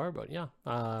time on this card, but yeah.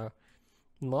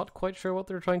 Not quite sure what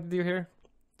they're trying to do here.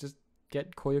 Just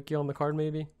get Koyuki on the card,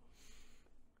 maybe.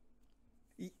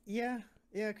 Yeah,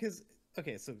 because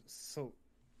okay, so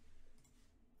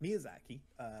Miyazaki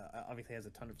obviously has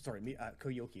a ton of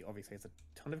Koyuki obviously has a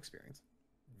ton of experience,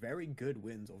 very good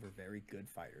wins over very good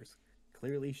fighters.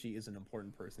 Clearly, she is an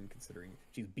important person considering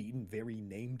she's beaten very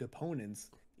named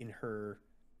opponents in her,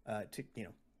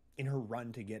 in her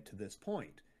run to get to this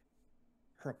point.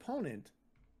 Her opponent,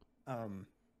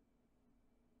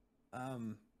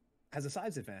 has a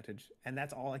size advantage, and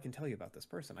that's all I can tell you about this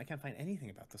person. I can't find anything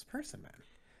about this person, man.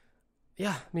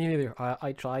 Yeah, me neither.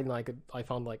 I tried and I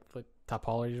found like the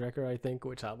Topology record, I think,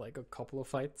 which had like a couple of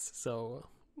fights. So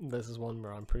this is one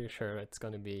where I'm pretty sure it's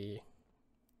gonna be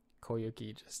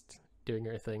Koyuki just doing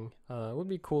her thing. It would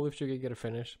be cool if she could get a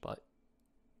finish, but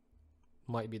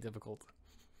might be difficult.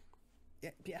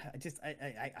 Yeah.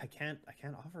 I can't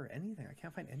offer anything. I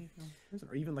can't find anything on this person,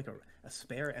 or even like a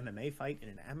spare MMA fight in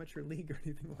an amateur league or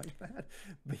anything like that.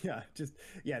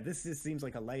 But this just seems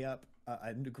like a layup,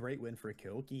 a great win for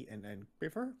Koyuki, and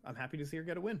great for her. I'm happy to see her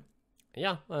get a win.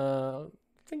 Yeah, I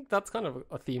think that's kind of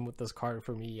a theme with this card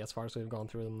for me. As far as we've gone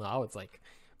through them now, it's like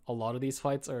a lot of these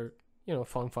fights are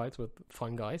fun fights with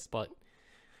fun guys, but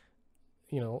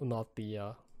not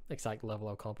the exact level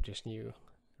of competition you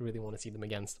really want to see them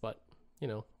against. But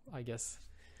I guess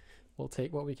we'll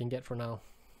take what we can get for now.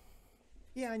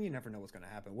 Yeah, and you never know what's going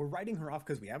to happen. We're writing her off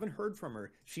because we haven't heard from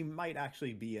her. She might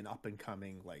actually be an up and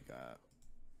coming,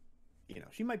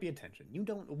 she might be a tension.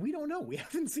 We don't know. We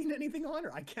haven't seen anything on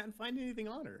her. I can't find anything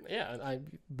on her. Yeah, and I've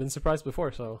been surprised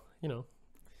before, so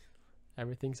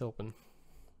everything's open.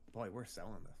 Boy, we're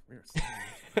selling this. We're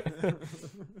selling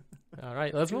this. All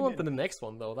right, let's move on to the next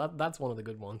one, though. That's one of the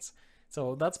good ones.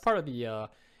 So that's part of the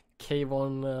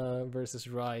K1 versus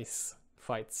RISE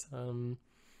fights.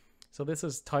 So this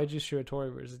is Taiji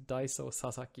Shiratori versus Daiso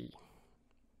Sasaki.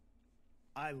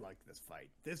 I liked this fight.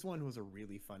 This one was a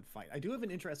really fun fight. I do have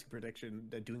an interesting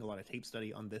prediction, doing a lot of tape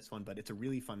study on this one, but it's a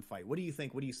really fun fight. What do you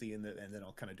think? What do you see in it? And then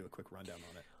I'll kind of do a quick rundown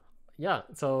on it. Yeah,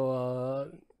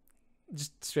 so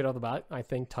just straight off the bat, I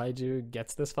think Taiju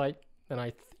gets this fight, and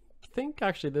I think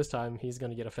actually this time he's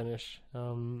going to get a finish.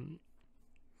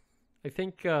 I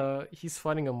think he's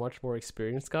fighting a much more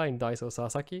experienced guy in Daiso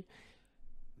Sasaki.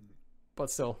 But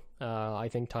still, I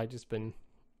think Taiju's been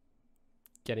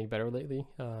getting better lately.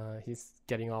 He's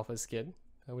getting off his skid,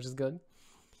 which is good.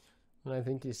 And I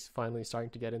think he's finally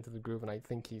starting to get into the groove, and I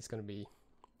think he's going to be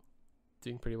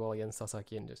doing pretty well against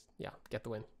Sasaki and just, get the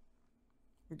win.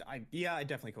 I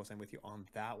definitely co-sign with you on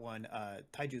that one.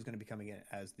 Taiju is going to be coming in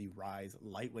as the RISE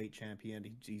lightweight champion.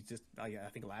 He's just, I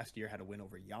think last year had a win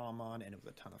over Yaman, and it was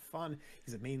a ton of fun.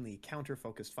 He's a mainly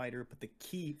counter-focused fighter, but the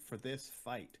key for this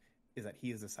fight is that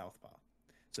he is a southpaw.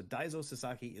 So Daiso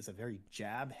Sasaki is a very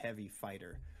jab-heavy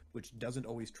fighter, which doesn't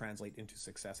always translate into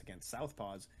success against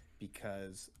southpaws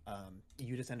because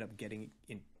you just end up getting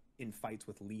in fights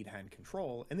with lead hand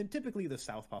control, and then typically the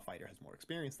southpaw fighter has more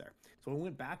experience there. So we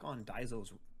went back on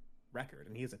Daiso's record,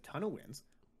 and he has a ton of wins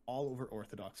all over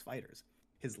orthodox fighters.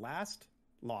 His last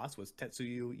loss was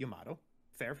Tetsuya Yamato,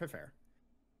 fair.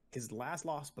 His last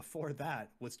loss before that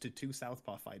was to two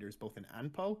southpaw fighters, both in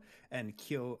Anpo and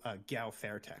Gyao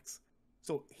Fairtex.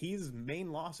 So his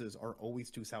main losses are always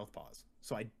to southpaws.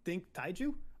 So I think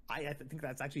Taiju, I think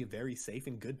that's actually a very safe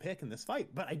and good pick in this fight,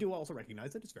 but I do also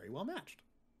recognize that it's very well matched.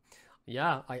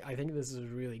 Yeah, I think this is a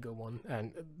really good one.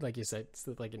 And like you said, it's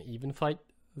like an even fight.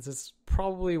 This is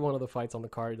probably one of the fights on the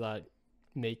card that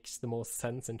makes the most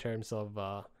sense in terms of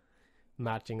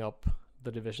matching up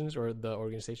the divisions or the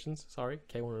organizations. Sorry,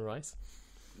 K1 and RISE.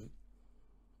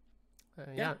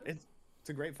 Yeah, it's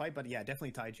a great fight, but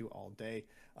definitely Taiju all day.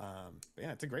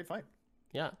 It's a great fight.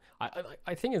 Yeah,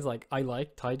 I think it's like I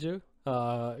like Taiju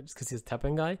just because he's a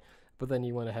Teppen guy, but then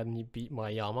he went ahead and he beat my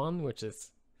Yaman, which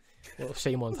is, well,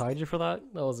 shame on Taiju for that.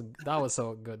 That was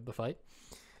so good, the fight.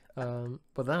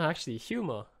 But then actually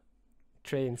Huma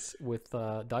trains with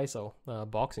Daiso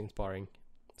boxing sparring,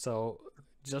 so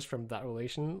just from that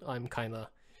relation, I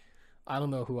don't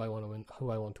know who I want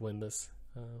to win this.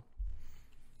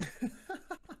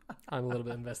 I'm a little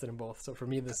bit invested in both, so for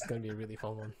me this is going to be a really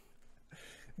fun one.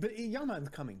 But Yaman's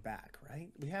coming back, right?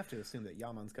 We have to assume that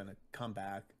Yaman's gonna come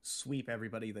back, sweep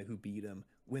everybody who beat him,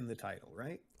 win the title,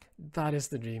 right? That is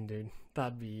the dream, dude.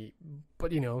 That'd be,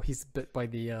 but you know, he's bit by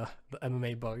the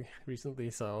MMA bug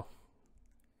recently, so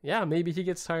yeah, maybe he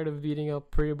gets tired of beating up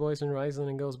pretty boys in Ryzen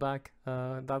and goes back.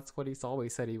 That's what he's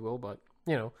always said he will, but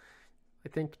you know, I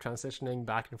think transitioning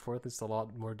back and forth is a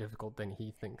lot more difficult than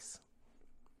he thinks.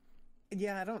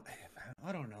 Yeah, I don't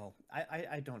know.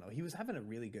 I don't know. He was having a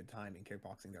really good time in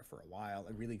kickboxing there for a while,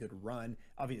 a really good run.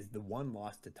 Obviously, the one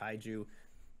loss to Taiju.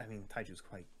 I mean, Taiju's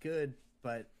quite good,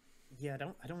 but yeah,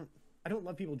 I don't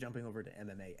love people jumping over to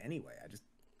MMA anyway. I just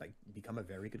like become a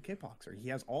very good kickboxer. He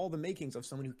has all the makings of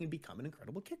someone who can become an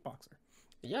incredible kickboxer.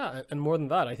 Yeah, and more than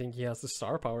that, I think he has the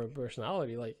star power and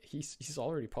personality. Like he's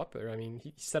already popular. I mean,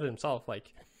 he said it himself.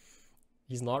 Like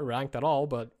he's not ranked at all,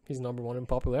 but he's #1 in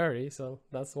popularity, so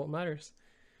that's what matters.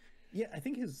 Yeah, I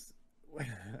think his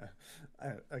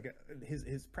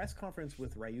his press conference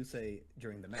with Ryusei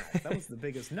during the match, that was the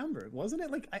biggest number, wasn't it?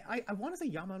 Like I want to say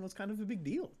Yaman was kind of a big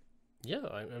deal. Yeah,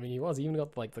 I mean he was. He even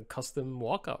got like the custom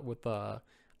walkout with the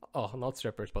not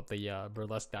strippers, but the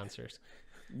burlesque dancers.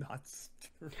 Not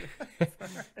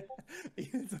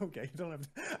it's okay. You don't have to.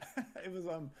 It was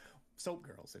soap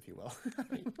girls, if you will.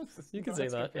 You could say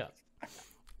that, yeah.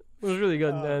 It was really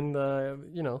good, and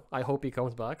you know, I hope he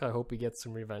comes back. I hope he gets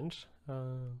some revenge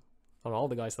on all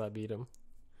the guys that beat him.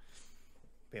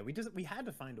 Yeah, we had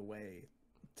to find a way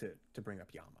to bring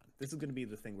up Yaman. This is going to be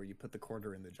the thing where you put the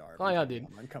quarter in the jar. Oh yeah, dude.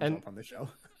 Yaman comes up on the show.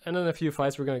 And in a few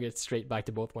fights, we're gonna get straight back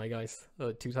to both my guys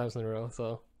 2 times in a row.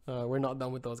 So we're not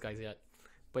done with those guys yet.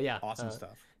 But yeah, awesome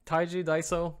stuff. Taiji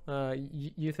Daiso,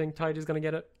 you think Taiji's gonna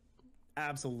get it?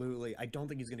 Absolutely. I don't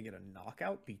think he's going to get a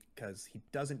knockout because he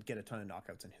doesn't get a ton of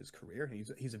knockouts in his career.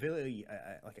 He's a very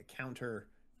like a counter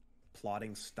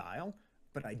plotting style,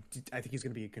 but I think he's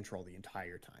going to be in control the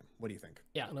entire time. What do you think?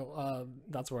 Yeah, no,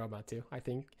 that's where I'm at too. I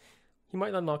think he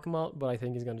might not knock him out, but I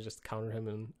think he's going to just counter him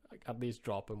and at least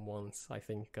drop him once. I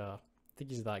think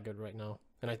he's that good right now,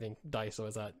 and I think Daiso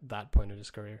is at that point in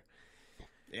his career.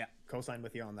 Yeah, co-sign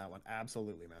with you on that one.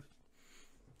 Absolutely, man.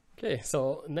 Okay,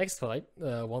 so next fight,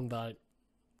 one that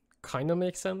kind of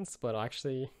makes sense, but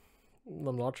actually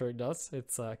I'm not sure it does.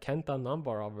 It's Kenta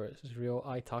Nambara versus Ryo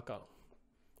Aitaka.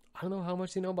 I don't know how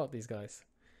much you know about these guys.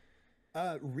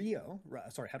 Sorry,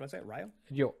 how do I say it? Ryo?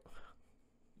 Yo.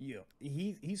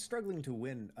 He's struggling to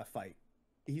win a fight.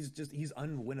 He's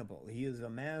unwinnable. He is a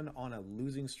man on a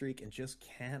losing streak and just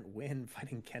can't win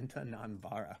fighting Kenta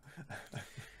Nambara.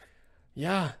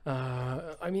 Yeah,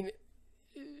 I mean,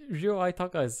 Ryo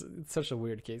Aitaka is such a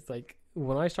weird case. Like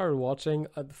when I started watching,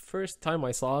 the first time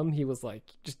I saw him, he was like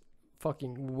just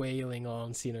fucking wailing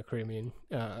on Sina Krimian,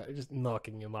 just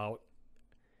knocking him out.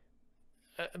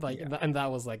 And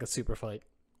that was like a super fight.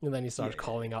 And then he starts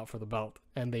calling out for the belt,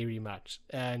 and they rematch,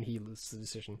 and he loses the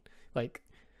decision. Like,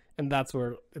 and that's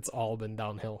where it's all been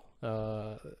downhill.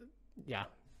 Yeah,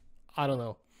 I don't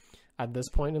know. At this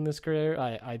point in his career,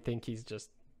 I think he's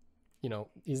just, you know,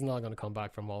 he's not going to come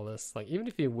back from all this. Like, even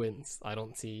if he wins, I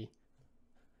don't see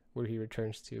where he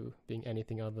returns to being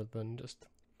anything other than just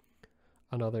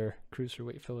another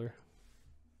cruiserweight filler.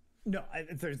 No,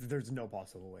 there's no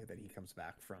possible way that he comes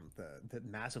back from the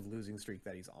massive losing streak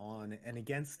that he's on, and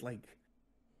against like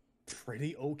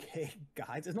pretty okay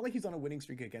guys. It's not like he's on a winning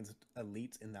streak against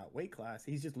elites in that weight class.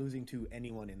 He's just losing to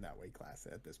anyone in that weight class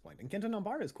at this point. And Kenta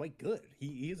Nambara is quite good.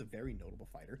 He is a very notable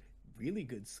fighter. Really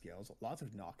good skills, lots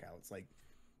of knockouts. Like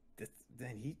this,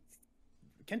 then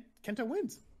Kenta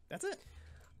wins. That's it.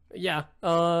 Yeah,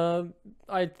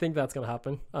 I think that's gonna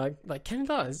happen. Like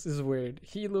Kenta is weird.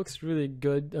 He looks really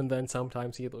good, and then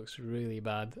sometimes he looks really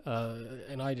bad.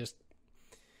 And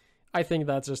I think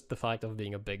that's just the fact of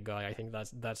being a big guy. I think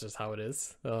that's just how it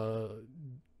is.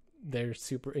 They're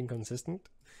super inconsistent.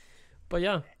 But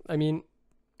yeah, I mean,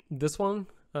 this one,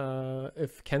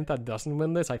 if Kenta doesn't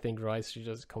win this, I think Rise should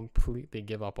just completely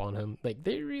give up on him. Like,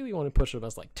 they really want to push him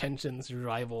as like Tenshin's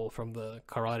rival from the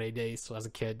karate days, so as a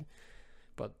kid.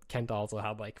 But Kenta also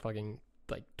had like fucking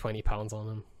like 20 pounds on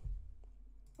him.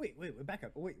 Wait, back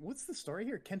up. Wait, what's the story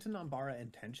here? Kenta Nambara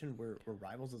and Tenshin were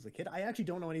rivals as a kid? I actually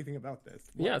don't know anything about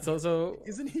this. What? Yeah, so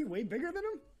isn't he way bigger than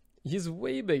him? He's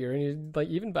way bigger, and he's, like,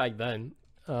 even back then,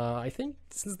 I think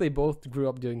since they both grew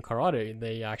up doing karate,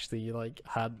 they actually like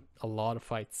had a lot of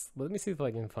fights. Let me see if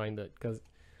I can find it, because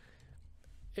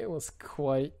it was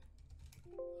quite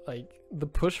like the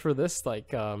push for this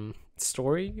like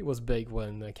story was big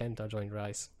when Kenta joined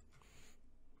Rise.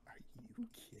 Are you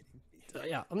kidding me?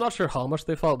 Yeah, I'm not sure how much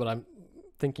they fought, but I'm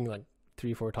thinking like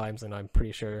 3-4 times, and I'm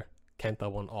pretty sure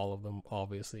Kenta won all of them,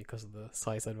 obviously because of the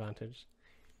size advantage.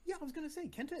 Yeah, I was gonna say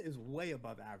Kenta is way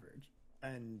above average.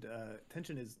 and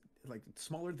Tenshin is like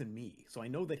smaller than me, so I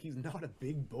know that he's not a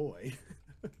big boy.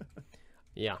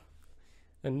 Yeah,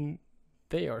 and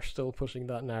they are still pushing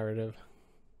that narrative.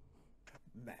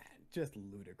 Man, just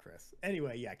ludicrous.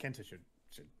 Anyway, yeah, Kenta should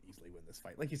easily win this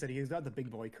fight. Like you said, he's got the big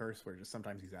boy curse where just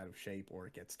sometimes he's out of shape or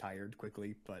gets tired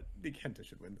quickly, but Kenta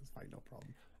should win this fight, no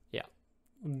problem. Yeah.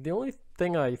 The only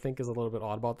thing I think is a little bit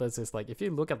odd about this is like if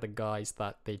you look at the guys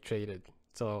that they traded,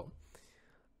 so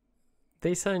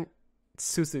they sent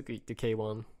Suzuki to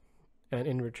K1, and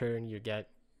in return you get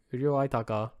Ryo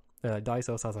Aitaka,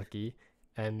 Daiso Sasaki,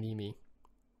 and Nimi.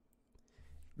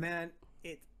 Man,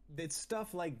 it's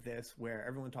stuff like this where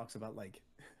everyone talks about like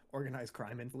organized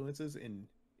crime influences in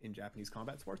Japanese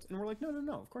combat sports, and we're like, no,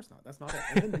 of course not. That's not it.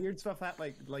 And then weird stuff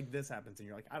like this happens, and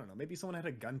you're like, I don't know, maybe someone had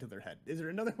a gun to their head. Is there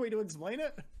another way to explain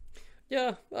it?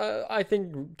 Yeah, I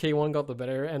think K1 got the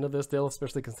better end of this deal,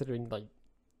 especially considering like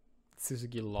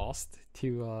Suzuki lost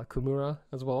to Kumura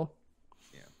as well.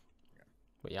 Yeah.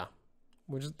 But yeah,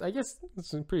 which is, I guess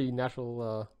it's a pretty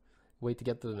natural way to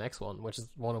get to the next one, which is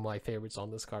one of my favorites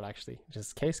on this card actually, which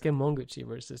is Keisuke Monguchi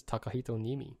versus Takahito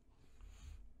Nimi.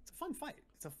 It's a fun fight.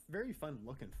 It's a very fun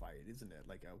looking fight, isn't it?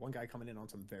 Like one guy coming in on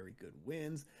some very good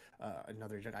wins,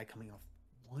 another guy coming off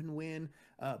one win,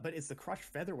 but it's the Crush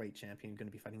Featherweight champion going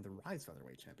to be fighting the Rise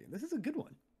Featherweight champion. This is a good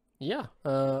one. Yeah,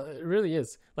 it really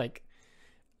is. Like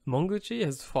Monguchi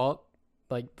has fought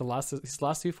like his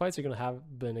last two fights are gonna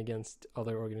have been against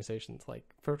other organizations. Like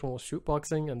first one was shoot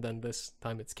boxing, and then this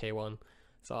time it's K1.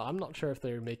 So I'm not sure if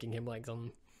they're making him like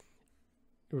some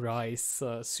Rise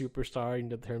superstar in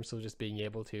the terms of just being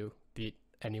able to beat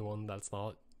anyone that's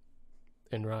not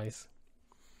in Rise.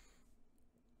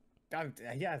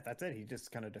 Yeah, that's it. He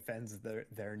just kind of defends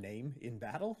their name in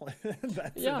battle.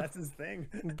 That's his thing.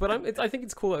 But I think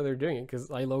it's cool that they're doing it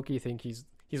because I low-key think he's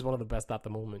one of the best at the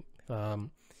moment.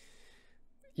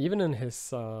 Even in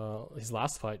his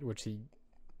last fight, which he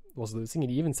was losing, and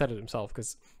he even said it himself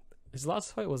because his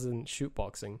last fight was in shoot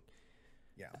boxing.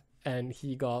 Yeah. And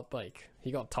he got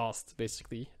tossed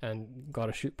basically and got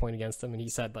a shoot point against him, and he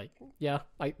said like, yeah,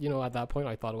 at that point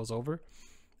I thought it was over,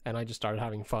 and I just started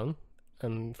having fun.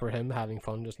 And for him, having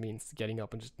fun just means getting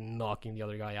up and just knocking the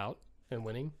other guy out and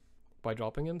winning by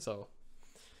dropping him. So,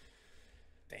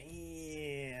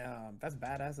 damn, that's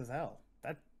badass as hell.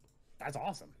 That's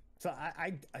awesome. So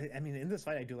I mean, in this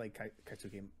fight, I do like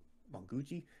Keisuke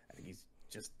Monguchi. I think he's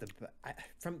just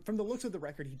from the looks of the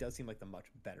record, he does seem like the much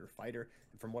better fighter.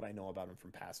 And from what I know about him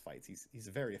from past fights, he's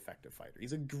a very effective fighter.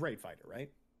 He's a great fighter, right?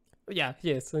 Yeah,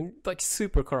 he is, and like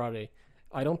super karate.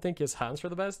 I don't think his hands are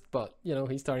the best, but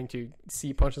he's starting to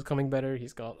see punches coming better.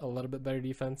 He's got a little bit better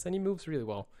defense, and he moves really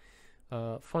well.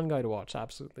 Fun guy to watch,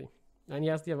 absolutely. And he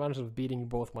has the advantage of beating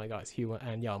both my guys, Hua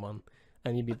and Yaman,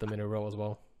 and he beat them in a row as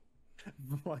well.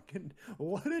 Fucking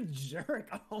what a jerk!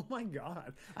 Oh my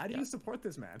god, how do you support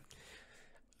this man?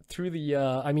 Through the,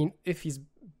 I mean, if he's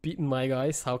beaten my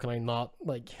guys, how can I not?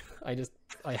 Like,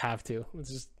 I have to. It's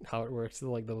just how it works. It's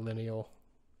like the lineal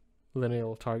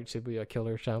target should be a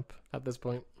killer champ at this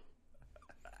point.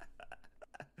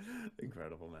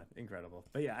 Incredible, man, incredible.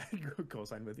 But yeah, I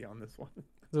co-sign with you on this one.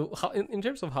 So how, in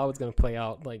terms of how it's going to play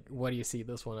out, like what do you see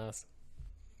this one as?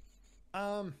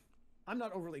 I'm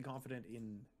not overly confident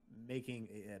in making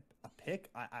a pick.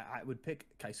 I would pick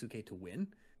Keisuke to win.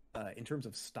 In terms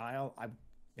of style, I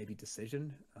maybe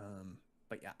decision.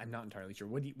 But yeah, I'm not entirely sure.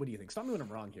 What do you think? Stop me when I'm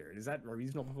wrong here. Is that a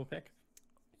reasonable pick?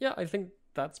 Yeah, I think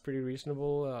that's pretty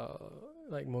reasonable.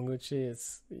 Like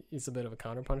Monguchi he's a bit of a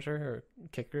counterpuncher or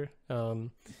kicker.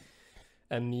 And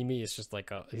Nimi is just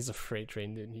like he's a freight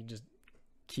train, dude. He just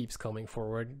keeps coming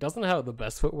forward. Doesn't have the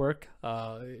best footwork,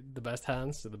 the best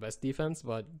hands, or the best defense,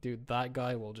 but dude, that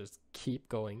guy will just keep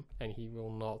going and he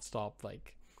will not stop.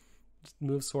 Like, just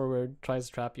moves forward, tries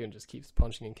to trap you, and just keeps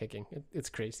punching and kicking. It's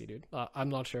crazy, dude. I'm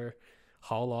not sure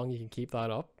how long you can keep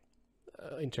that up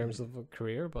in terms of a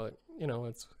career, but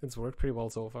it's worked pretty well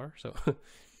so far. So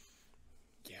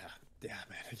yeah,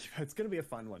 man, it's gonna be a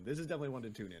fun one. This is definitely one to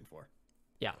tune in for.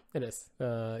 Yeah, it is.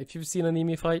 If you've seen an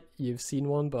Nimi fight, you've seen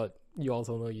one, but you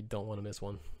also know you don't want to miss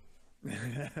one.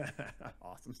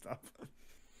 Awesome stuff.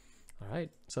 All right,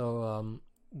 so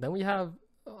then we have,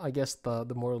 I guess,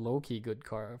 the more low-key good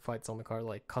fights on the card,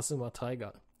 like Kazuma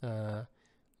Taiga,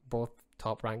 both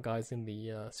top-ranked guys in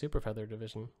the Super Feather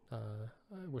division,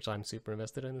 which I'm super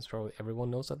invested in, as probably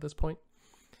everyone knows at this point.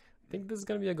 I think this is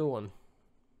going to be a good one.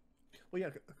 Well, yeah,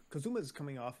 Kazuma is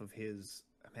coming off of his...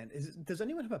 Man, does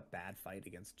anyone have a bad fight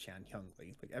against Chan Hyung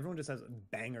Lee? Like, everyone just has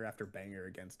banger after banger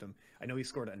against him. I know he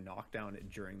scored a knockdown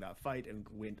during that fight and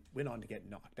went on to get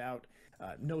knocked out.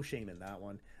 No shame in that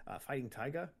one. Fighting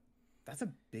Taiga, that's a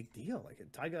big deal. Like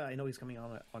Taiga, I know he's coming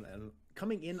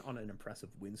in on an impressive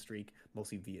win streak,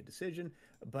 mostly via decision.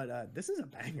 But this is a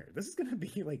banger. This is gonna be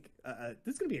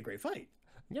this is gonna be a great fight.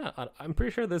 Yeah, I'm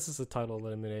pretty sure this is a title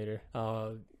eliminator.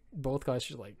 Both guys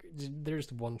should they're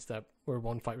just one step or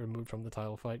one fight removed from the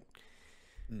title fight.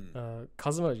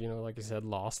 Kazuma, like I said,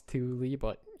 lost to Lee,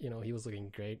 but he was looking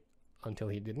great until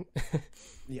he didn't.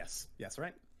 Yes,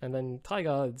 right. And then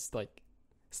Taiga is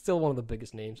still one of the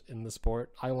biggest names in the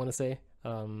sport, I want to say,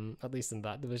 at least in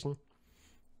that division.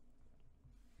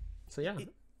 So yeah,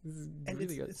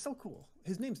 really good. It's so cool.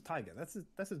 His name's Taiga. That's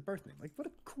his birth name. Like, what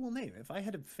a cool name. If I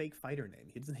had a fake fighter name,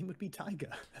 his name would be Taiga.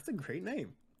 That's a great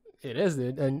name. It is,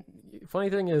 dude. And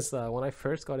funny thing is, when I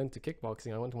first got into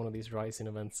kickboxing, I went to one of these rising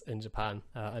events in Japan,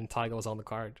 and Taiga was on the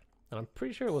card. And I'm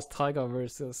pretty sure it was Taiga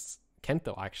versus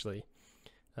Kento, actually.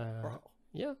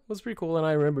 Yeah, it was pretty cool. And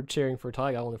I remember cheering for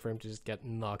Taiga, only for him to just get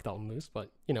knocked out and lose.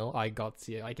 But, I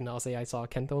can now say I saw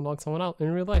Kento knock someone out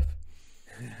in real life.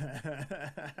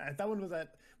 That one was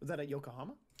that at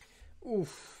Yokohama?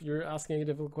 Oof, you're asking a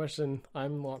difficult question.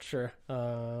 I'm not sure.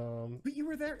 But you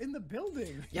were there in the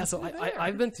building. Yeah, so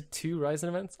I've been to 2 Ryzen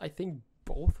events. I think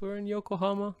both were in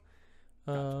Yokohama.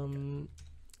 One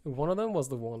of them was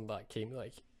the one that came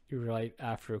right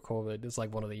after COVID. It's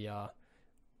one of the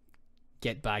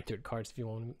get back to it cards, if you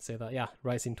want to say that. Yeah,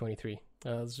 Rising 23. It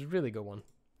was a really good one.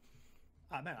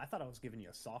 Man, I thought I was giving you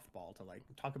a softball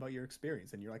to talk about your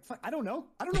experience, and you're like, "Fuck, I don't know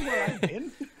where I've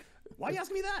been." Why you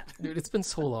ask me that? Dude, it's been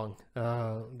so long.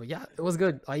 But yeah, it was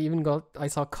good. I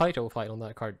saw Kaito fight on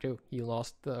that card too. He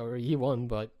lost, or he won,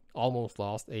 but almost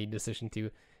lost a decision to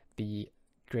the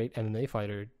great MMA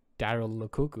fighter Daryl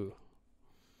Lukuku.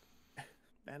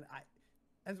 Man,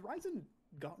 has Ryzen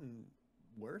gotten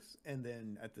worse, and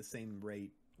then at the same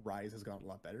rate, Rise has gotten a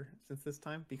lot better since this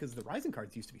time? Because the Ryzen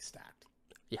cards used to be stacked.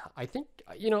 Yeah, I think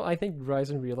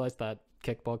Ryzen realized that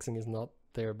kickboxing is not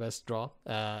their best draw,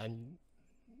 and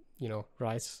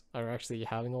Rise are actually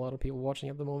having a lot of people watching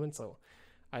at the moment, so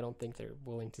I don't think they're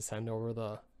willing to send over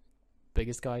the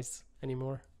biggest guys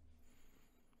anymore.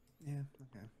 Yeah,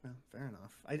 okay, well, fair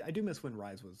enough. I do miss when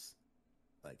Rise was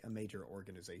a major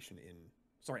organization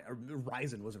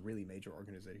Ryzen was a really major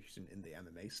organization in the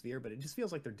MMA sphere, but it just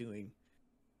feels like they're doing,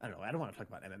 I don't know, I don't want to talk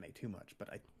about MMA too much, but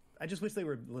I just wish they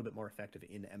were a little bit more effective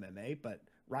in MMA, but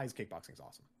Rise Kickboxing is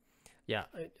awesome. Yeah,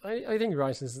 I think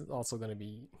Rise is also going to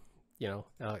be,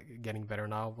 getting better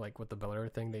now. With the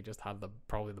Bellator thing, they just have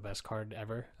probably the best card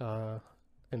ever. But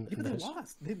they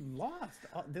lost. They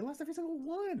lost every single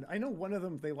one. I know one of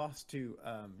them they lost to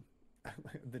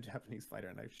the Japanese fighter,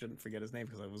 and I shouldn't forget his name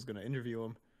because I was going to interview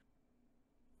him.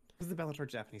 Who's the Bellator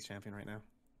Japanese champion right now?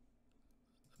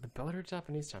 The Bellator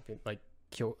Japanese champion,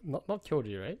 not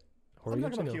Kyoji, right? I'm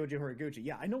talking about Kyoji Horiguchi.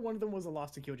 Yeah, I know one of them was a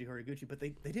loss to Kyoji Horiguchi, but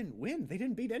they didn't win. They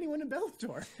didn't beat anyone in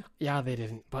Bellator. Yeah, they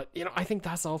didn't. But I think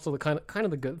that's also the kind of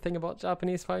the good thing about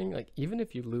Japanese fighting. Even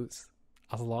if you lose,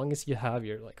 as long as you have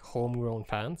your homegrown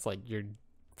fans, your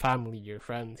family, your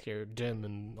friends, your gym,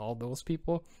 and all those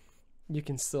people, you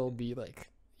can still be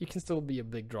a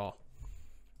big draw.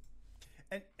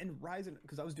 And Ryzen,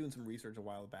 because I was doing some research a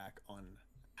while back on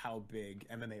how big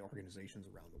MMA organizations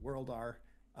around the world are.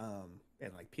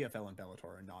 And PFL and Bellator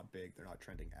are not big. They're not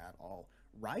trending at all.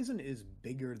 Ryzen is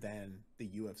bigger than the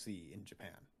UFC in Japan.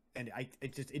 And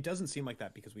it doesn't seem like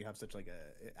that because we have such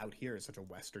out here is such a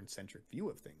Western centric view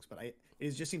of things. But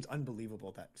it just seems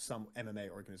unbelievable that some MMA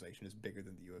organization is bigger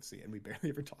than the UFC, and we barely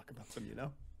ever talk about them,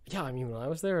 Yeah, I mean, when I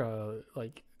was there,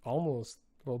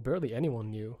 barely anyone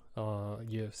knew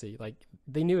UFC.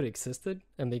 They knew it existed,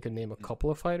 and they could name a couple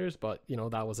of fighters, but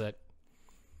that was it.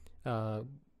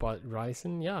 But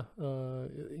Ryzen, yeah,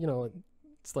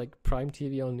 it's like prime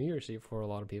TV on New Year's Eve for a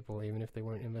lot of people, even if they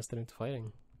weren't invested into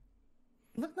fighting.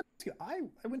 Let me ask you, I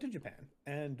went to Japan,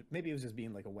 and maybe it was just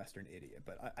being a Western idiot,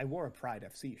 but I wore a Pride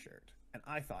FC shirt, and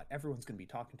I thought everyone's going to be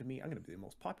talking to me. I'm going to be the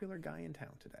most popular guy in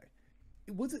town today.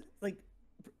 Was it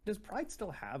does Pride still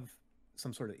have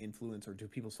some sort of influence, or do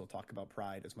people still talk about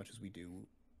Pride as much as we do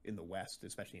in the West,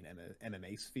 especially in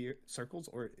MMA sphere circles,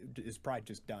 or is Pride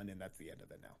just done and that's the end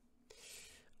of it now?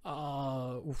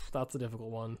 That's a difficult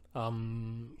one.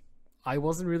 I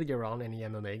wasn't really around any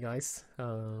MMA guys.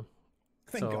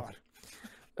 Thank God.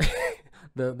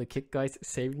 the kick guys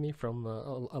saved me from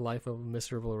a life of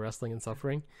miserable wrestling and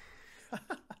suffering.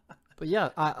 But yeah,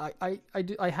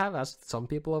 I have asked some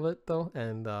people of it though,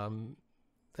 and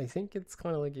I think it's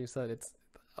kind of like you said. It's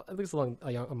at least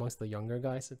amongst the younger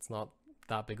guys, it's not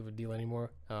that big of a deal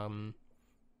anymore.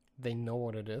 They know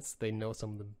what it is. They know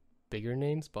some of the bigger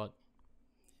names, but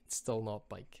it's still not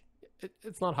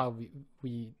it's not how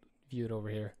we view it over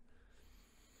here.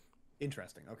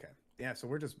 Interesting. Okay. Yeah, so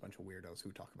we're just a bunch of weirdos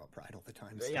who talk about Pride all the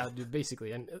time. Still. Yeah, dude,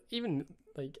 basically. And even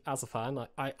like as a fan,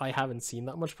 I haven't seen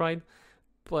that much Pride,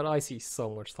 but I see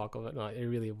so much talk of it, and I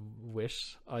really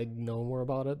wish I'd know more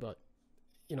about it. But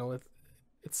you know,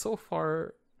 it's so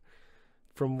far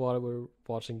from what we're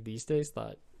watching these days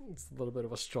that it's a little bit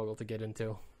of a struggle to get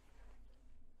into.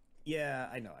 Yeah,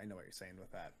 I know what you're saying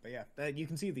with that. But yeah, you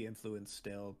can see the influence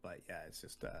still. But yeah, it's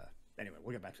just anyway,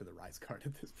 we'll get back to the Rise card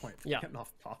at this point. Yeah. Getting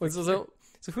off topic. Wait,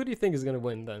 so who do you think is going to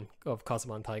win then of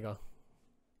Kazuma and Taiga?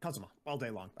 Kazuma, all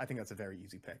day long. I think that's a very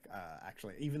easy pick,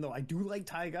 actually. Even though I do like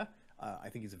Taiga, I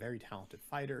think he's a very talented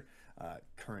fighter.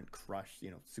 Current Crush,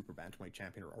 super bantamweight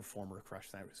champion, or former Crush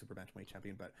super bantamweight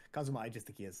champion. But Kazuma, I just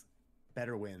think he has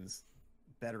better wins,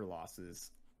 better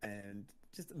losses, and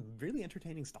just a really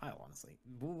entertaining style, honestly.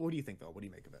 What do you think, though? What do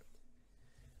you make of it?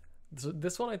 So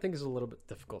this one I think is a little bit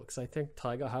difficult because I think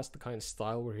Taiga has the kind of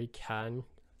style where he can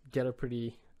get a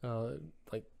pretty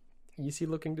like easy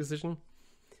looking decision,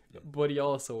 but he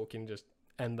also can just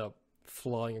end up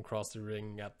flying across the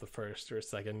ring at the first or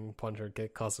second punch or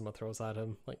kick Kazuma throws at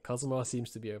him. Like Kazuma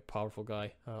seems to be a powerful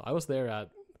guy. I was there at,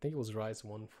 I think it was Rise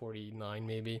 149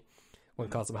 maybe, when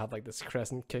Kazuma had like this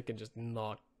crescent kick and just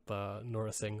knocked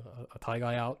Nora Singh, a Thai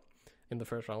guy, out in the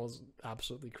first round. It was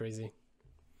absolutely crazy.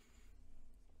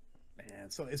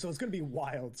 Man, so it's going to be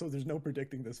wild. So there's no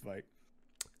predicting this fight.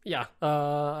 Yeah,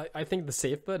 I think the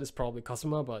safe bet is probably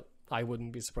Kazuma, but I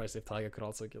wouldn't be surprised if Taiga could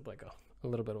also get like a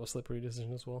little bit of a slippery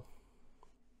decision as well.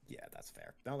 Yeah, that's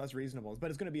fair. No, that's reasonable. But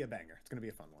it's going to be a banger. It's going to be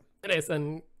a fun one. It is,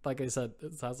 and like I said,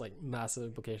 it has like massive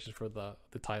implications for the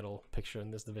title picture in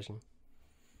this division.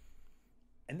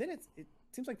 And then it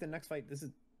seems like the next fight, this is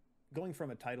going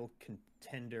from a title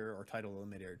contender or title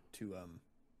eliminator to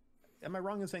am I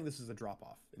wrong in saying this is a drop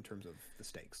off in terms of the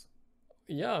stakes?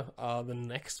 Yeah, the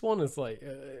next one is like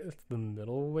it's the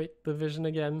middleweight division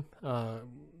again,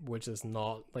 which is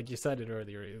not, like you said it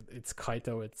earlier, it's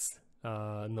Kaito, it's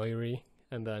Noiri,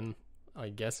 and then I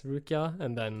guess Rukia,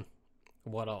 and then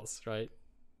what else, right?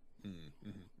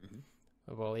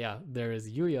 Well, yeah, there is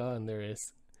Yuya and there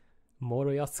is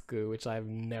Moroyatsuku, which I've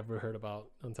never heard about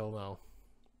until now.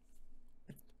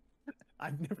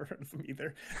 I've never heard of them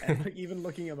either. And even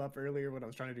looking them up earlier when I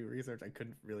was trying to do research, I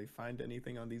couldn't really find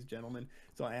anything on these gentlemen.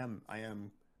 So I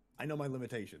know my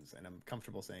limitations, and I'm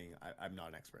comfortable saying I'm not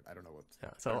an expert. I don't know what's.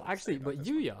 Yeah. So actually, but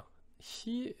Yuya,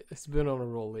 he has been on a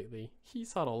roll lately.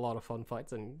 He's had a lot of fun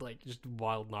fights and like just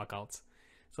wild knockouts.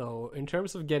 So in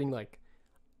terms of getting like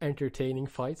entertaining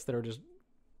fights that are just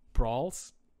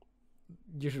brawls,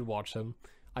 you should watch him.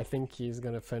 I think he's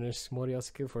gonna finish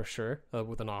Moriyasu for sure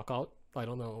with a knockout. I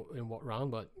don't know in what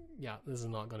round, but yeah, this is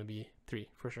not going to be 3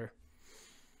 for sure.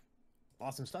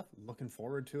 Awesome stuff. Looking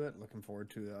forward to it. Looking forward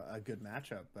to a good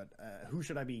matchup. But who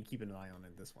should I be keeping an eye on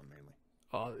in this one mainly?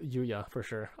 Yuya for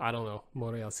sure. I don't know.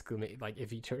 Moriyasu, like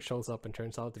if he shows up and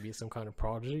turns out to be some kind of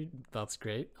prodigy, that's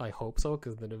great. I hope so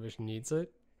because the division needs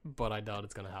it, but I doubt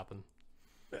it's going to happen.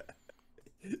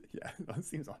 Yeah, that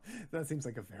seems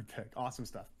like a fair pick. Awesome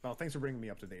stuff. Well, thanks for bringing me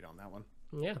up to date on that one.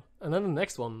 Yeah, and then the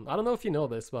next one, I don't know if you know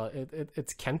this, but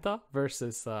it's Kenta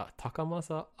versus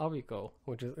Takamasa Abiko,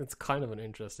 it's kind of an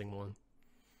interesting one.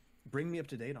 Bring me up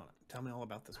to date on it. Tell me all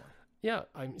about this one. Yeah,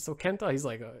 so Kenta, he's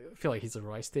like, I feel like he's a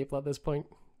rice staple at this point.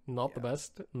 Not the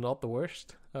best, not the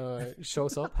worst.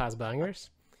 Shows up, has bangers.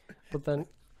 But then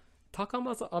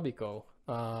Takamasa Abiko,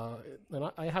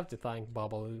 and I have to thank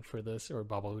Babalu for this, or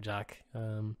Babalu Jack,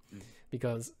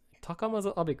 because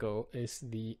Takamasa Abiko is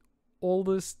the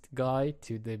oldest guy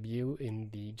to debut in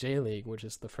the J League, which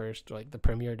is the first, like the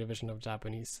premier division of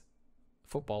Japanese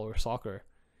football or soccer.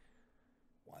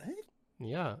 What?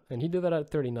 Yeah, and he did that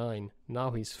at 39. Now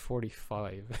he's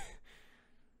 45.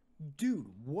 Dude,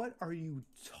 what are you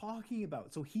talking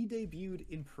about? So he debuted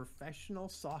in professional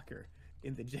soccer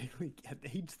in the J League at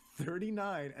age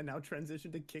 39 and now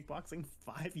transitioned to kickboxing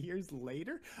 5 years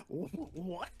later?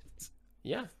 What?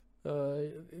 Yeah,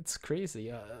 it's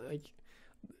crazy. Like,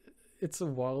 it's a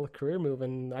wild career move,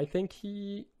 and I think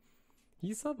he's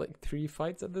had like 3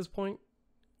 fights at this point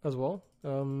as well.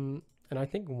 And I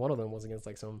think one of them was against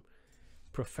like some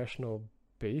professional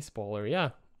baseballer. Yeah,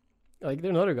 like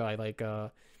there's another guy like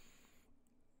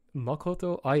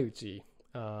Makoto Ayuchi.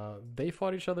 They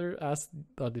fought each other as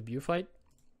a debut fight,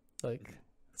 like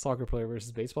soccer player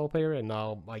versus baseball player, and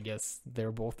now I guess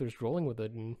they're both just rolling with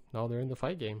it, and now they're in the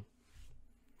fight game.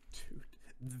 Dude,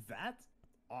 that's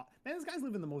man, this guy's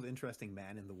living the most interesting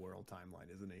man in the world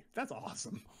timeline, isn't he? That's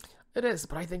awesome. It is,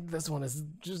 but I think this one is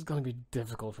just gonna be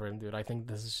difficult for him, dude. I think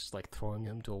this is just like throwing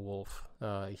him to a wolf.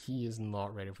 He is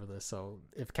not ready for this. So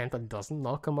if Kenta doesn't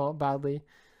knock him out badly,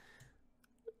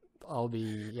 I'll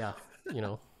be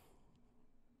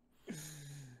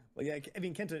Well, yeah, I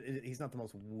mean, Kenta, he's not the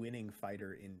most winning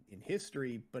fighter in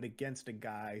history, but against a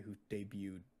guy who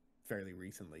debuted fairly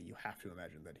recently, you have to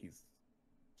imagine that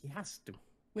he has to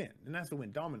win and has to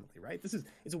win dominantly, right?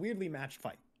 It's a weirdly matched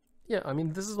fight. Yeah, I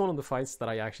mean, this is one of the fights that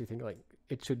I actually think like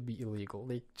it should be illegal.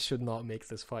 They should not make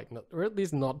this fight, not, or at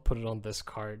least not put it on this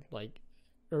card. Like,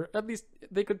 or at least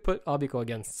they could put Abiko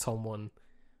against someone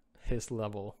his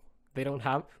level. They don't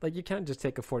have like you can't just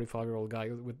take a 45-year-old guy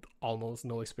with almost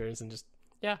no experience and just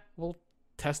yeah, we'll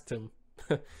test him.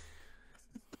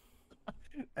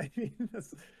 I mean,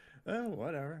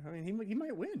 whatever. I mean, he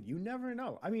might win. You never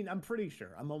know. I mean, I'm pretty sure.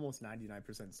 I'm almost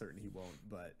 99% certain he won't,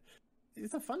 but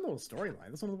it's a fun little storyline.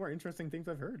 That's one of the more interesting things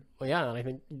I've heard. Well, yeah, and I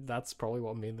think that's probably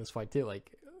what made this fight too.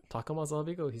 Like Takamazu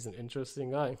Abiko, he's an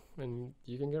interesting guy, and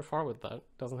you can get far with that.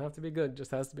 Doesn't have to be good,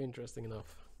 just has to be interesting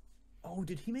enough. Oh,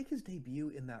 did he make his debut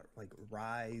in that like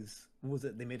Rise? Was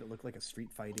it? They made it look like a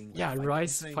street fighting. Like, Yeah, fight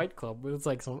Rise thing? Fight Club. It was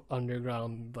like some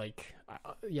underground, like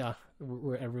yeah,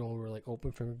 where everyone were like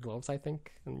open finger gloves. I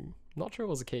think. I'm not sure it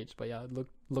was a cage, but yeah, it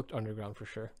looked underground for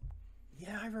sure.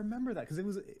 Yeah, I remember that because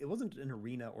it wasn't an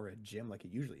arena or a gym like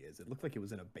it usually is. It looked like it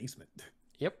was in a basement.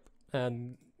 Yep,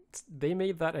 and they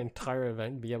made that entire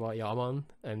event be about Yaman,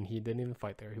 and he didn't even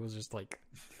fight there. He was just like,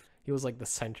 he was like the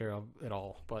center of it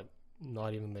all, but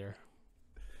not even there.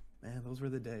 Man, those were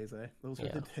the days, eh? Those were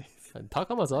Yeah. the days. And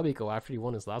Takamazu Abiko, after he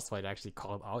won his last fight, actually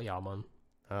called out Yaman.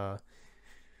 That's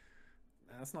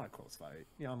not a close fight.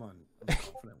 Yaman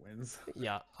confident wins.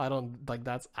 Yeah, I don't like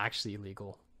that's actually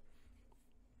illegal.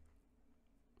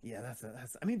 Yeah, that's.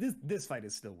 I mean, this fight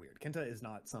is still weird. Kenta is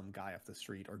not some guy off the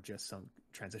street or just some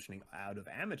transitioning out of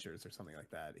amateurs or something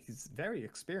like that. He's very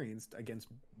experienced against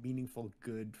meaningful,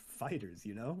 good fighters.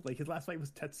 You know, like his last fight was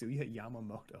Tetsuya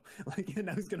Yamamoto. Like, and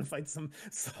now he's gonna fight some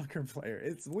soccer player.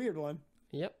 It's a weird one.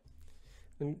 Yep.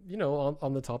 And you know,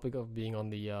 on the topic of being on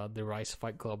the Rise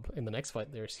Fight Club, in the next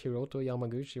fight, there's Hiroto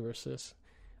Yamaguchi versus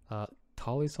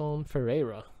Talisson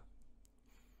Ferreira.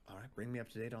 All right, bring me up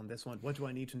to date on this one. What do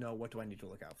I need to know? What do I need to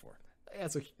look out for? Yeah,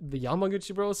 so the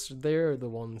Yamaguchi bros, they're the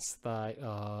ones that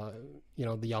you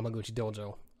know, the Yamaguchi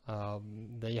dojo.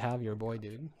 They have your boy,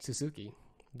 dude, Suzuki.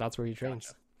 That's where he trains.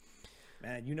 Gotcha.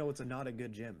 Man, you know it's not a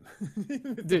good gym.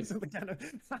 Dude. So the kind of...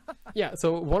 Yeah,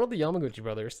 so one of the Yamaguchi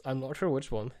brothers, I'm not sure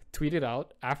which one, tweeted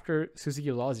out after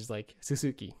Suzuki lost, he's like,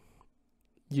 Suzuki,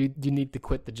 you need to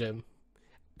quit the gym.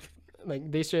 Like,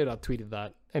 they straight up tweeted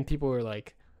that, and people were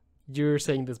like, you're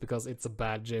saying this because it's a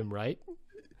bad gym, right?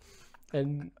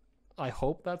 And I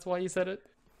hope that's why he said it,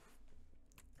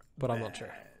 but I'm not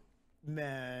sure.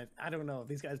 Man, I don't know.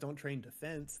 These guys don't train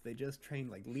defense. They just train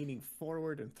like leaning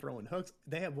forward and throwing hooks.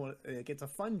 They have one. Like, it's a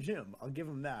fun gym. I'll give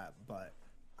them that. But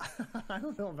I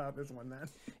don't know about this one, man.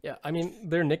 Yeah, I mean,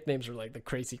 their nicknames are like the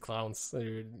Crazy Clowns,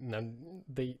 and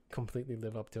they completely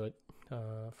live up to it.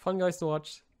 Fun guys to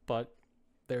watch, but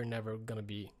they're never gonna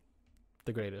be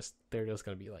the greatest. They're just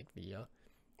gonna be like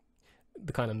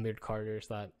the kind of mid-carders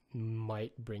that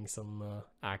might bring some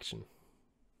action.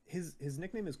 His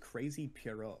nickname is Crazy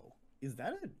Pierrot. Is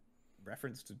that a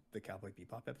reference to the Cowboy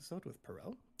Bebop episode with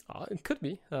Pierrot? It could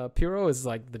be. Pyro is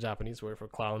like the Japanese word for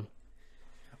clown.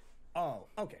 Oh,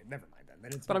 okay. Never mind then.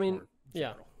 Then it's But I much mean, more yeah.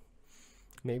 general.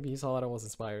 Maybe he saw that and was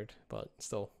inspired, but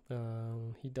still,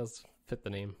 he does fit the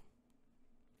name.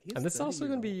 He is And this is 30 also years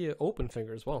going to old. be open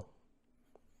finger as well.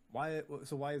 Why?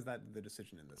 So why is that the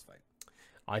decision in this fight?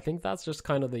 I think that's just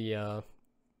kind of the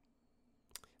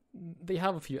they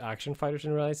have a few action fighters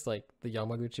in Rise, like the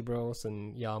Yamaguchi bros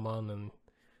and Yaman, and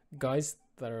guys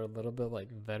that are a little bit like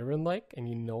veteran like, and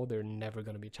you know they're never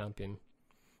going to be champion.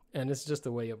 And it's just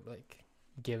a way of like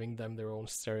giving them their own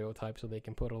stereotype so they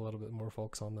can put a little bit more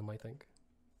focus on them, I think.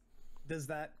 Does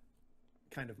that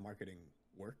kind of marketing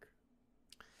work?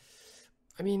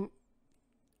 I mean,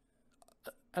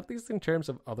 at least in terms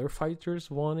of other fighters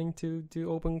wanting to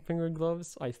do open finger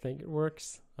gloves, I think it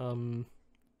works.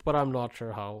 But I'm not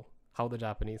sure how the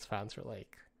Japanese fans are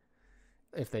like,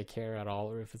 if they care at all,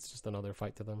 or if it's just another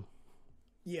fight to them.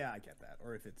 Yeah, I get that.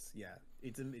 Or if it's yeah.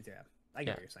 I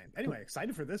get what you're saying. Anyway,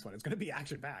 excited for this one. It's going to be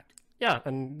action packed. Yeah,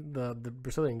 and the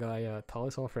Brazilian guy,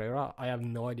 Talisson Ferreira, I have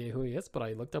no idea who he is, but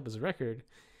I looked up his record,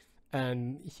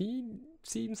 and he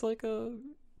seems like a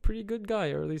pretty good guy,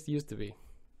 or at least he used to be.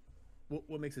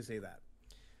 What makes you say that?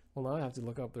 Well, now I have to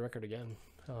look up the record again.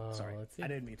 Sorry, let's see. I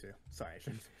didn't mean to. Sorry.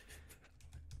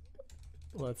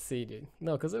 Let's see, dude.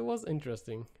 No, because it was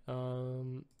interesting.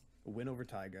 Win over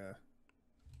Taiga.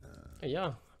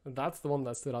 Yeah, that's the one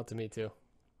that stood out to me too.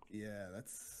 Yeah,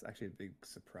 that's actually a big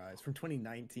surprise. From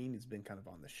 2019, he's been kind of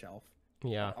on the shelf.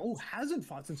 Yeah. Oh, hasn't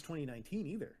fought since 2019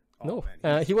 either. Oh, No,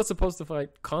 man, he was supposed to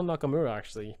fight Kon Nakamura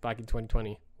actually back in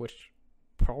 2020, which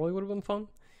probably would have been fun.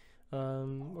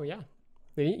 Well, yeah,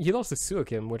 he lost to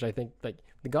Suakim, which I think like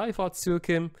the guy fought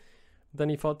Suakim, then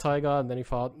he fought Taiga, and then he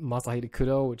fought Masahide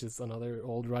Kudo, which is another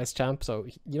old Rise champ. So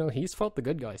he's fought the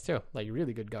good guys too, like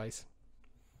really good guys.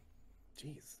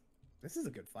 Jeez, this is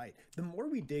a good fight. The more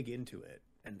we dig into it,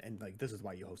 and like this is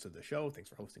why you hosted the show. Thanks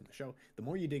for hosting the show. The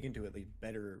more you dig into it, the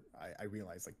better I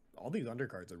realize like all these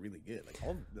undercards are really good. Like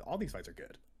all these fights are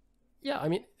good. Yeah, I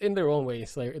mean, in their own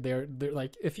ways, like they're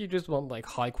like if you just want like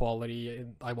high quality,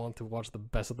 I want to watch the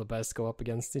best of the best go up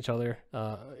against each other.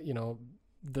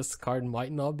 This card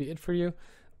might not be it for you,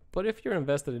 but if you're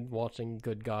invested in watching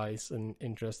good guys and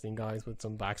interesting guys with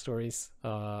some backstories,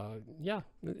 yeah,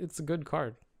 it's a good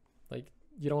card. Like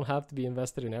you don't have to be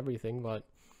invested in everything,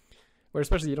 or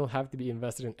especially you don't have to be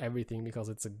invested in everything because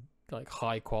it's a like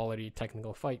high quality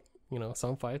technical fight.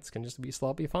 Some fights can just be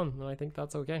sloppy fun, and I think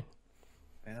that's okay.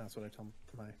 Yeah, that's what I tell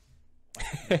my.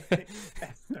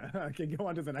 Okay, go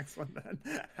on to the next one then.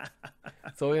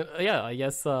 So yeah, I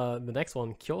guess the next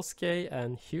one, Kyosuke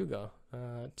and Hyuga.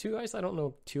 Two guys I don't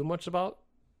know too much about,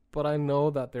 but I know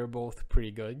that they're both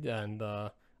pretty good, and I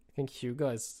think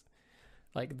Hyuga is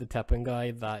like the Teppen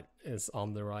guy that is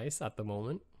on the rise at the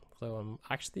moment. So I'm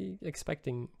actually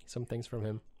expecting some things from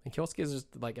him. And Kyosuke is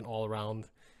just like an all-around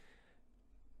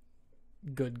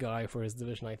good guy for his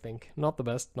division, I think. Not the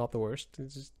best, not the worst.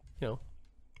 He's just,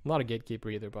 not a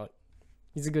gatekeeper either, but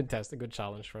he's a good test, a good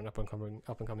challenge for an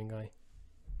up-and-coming guy.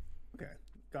 Okay,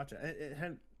 gotcha.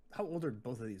 How old are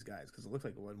both of these guys? Because it looks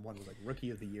like one was like Rookie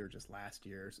of the Year just last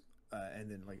year, and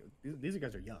then like these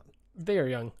guys are young. They are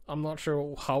young. I'm not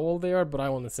sure how old they are, but I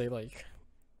want to say like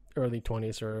early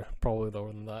 20s or probably lower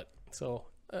than that. So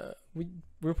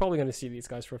we're probably going to see these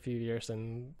guys for a few years,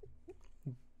 and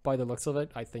by the looks of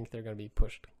it, I think they're going to be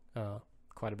pushed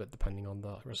quite a bit depending on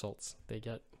the results they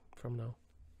get from now.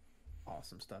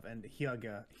 Awesome stuff. And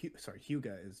Hyuga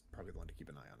is probably the one to keep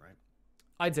an eye on, right?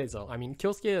 I'd say so. I mean,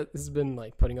 Kyosuke has been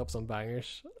like putting up some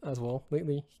bangers as well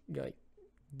lately. Like,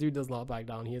 dude does not back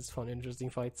down. He has fun, interesting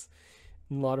fights.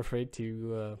 Not afraid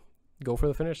to go for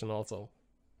the finish, and also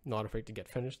not afraid to get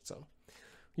finished. So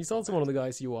he's also one of the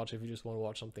guys you watch if you just want to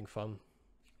watch something fun.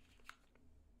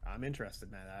 I'm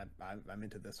interested, man. I'm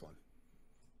into this one.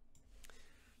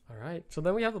 All right. So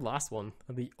then we have the last one,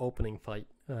 the opening fight.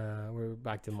 We're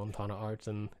back to Montana Arts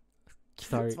and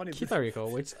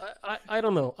Kitariko, which I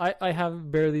don't know. I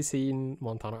have barely seen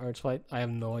Montana Arts fight. I have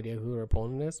no idea who her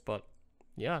opponent is, but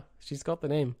yeah, she's got the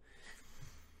name.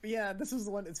 Yeah, this is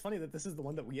the one. It's funny that this is the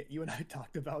one that you and I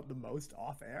talked about the most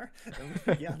off air.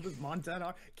 Yeah, this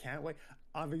Montana can't wait.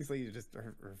 Obviously, just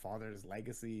her father's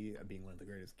legacy of being one of the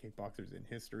greatest kickboxers in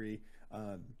history.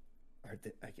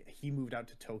 He moved out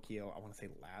to Tokyo, I want to say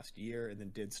last year, and then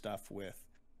did stuff with.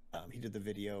 He did the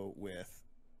video with.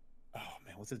 Oh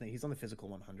man, what's his name? He's on the Physical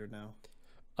 100 now.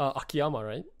 Akiyama,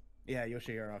 right? Yeah,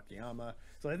 Yoshihiro Akiyama.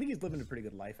 So I think he's living a pretty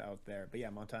good life out there. But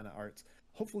yeah, Montana Arts.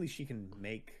 Hopefully, she can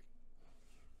make.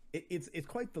 It's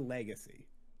quite the legacy.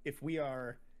 If we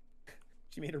are,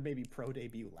 she made her maybe pro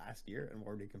debut last year, and we're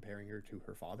already comparing her to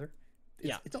her father.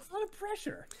 It's a lot of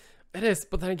pressure. It is,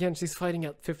 but then again, she's fighting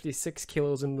at 56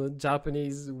 kilos in the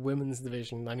Japanese women's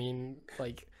division. I mean,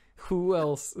 like, who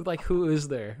else? Like, who is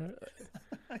there?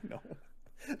 I know.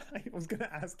 I was gonna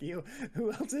ask you,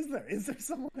 who else is there? Is there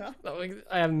someone else?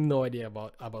 I have no idea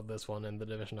about this one in the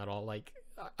division at all. Like,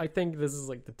 I think this is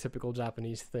like the typical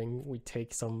Japanese thing. We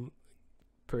take some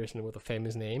person with a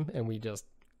famous name and we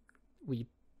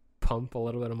pump a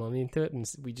little bit of money into it, and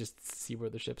we just see where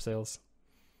the ship sails.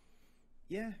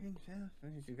 Yeah,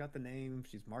 she's got the name.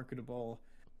 She's marketable.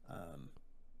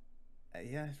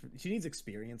 Yeah, she needs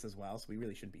experience as well, so we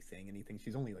really shouldn't be saying anything.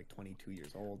 She's only like 22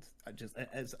 years old. Just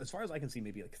as far as I can see,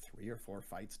 maybe like 3 or 4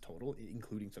 fights total,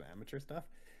 including some amateur stuff.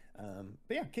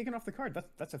 But yeah, kicking off the card,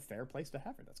 that's a fair place to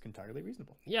have her. That's entirely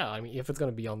reasonable. Yeah, I mean, if it's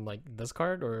gonna be on like this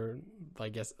card or I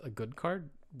guess a good card,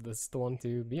 this is the one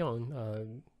to be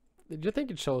on. Do you think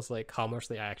it shows like how much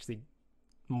they actually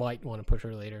might want to push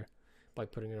her later by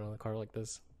putting her on a card like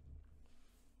this?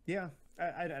 Yeah,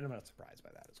 I'm not surprised by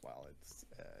that as well. It's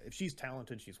if she's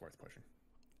talented, she's worth pushing.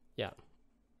 Yeah,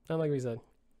 and like we said,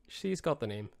 she's got the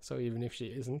name. So even if she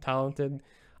isn't talented,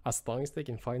 as long as they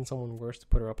can find someone worse to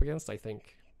put her up against, I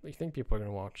think people are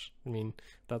gonna watch. I mean,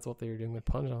 that's what they were doing with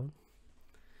Punch On.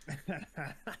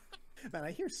 Man,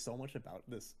 I hear so much about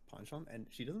this Punch On, and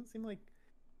she doesn't seem like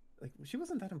she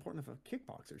wasn't that important of a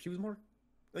kickboxer. She was more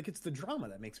like it's the drama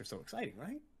that makes her so exciting,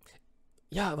 right?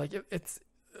 Yeah, like it's.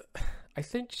 I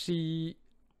think she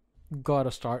got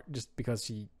a start just because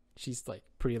she's like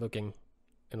pretty looking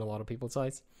in a lot of people's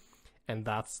eyes, and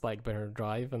that's like been her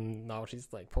drive. And now she's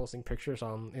like posting pictures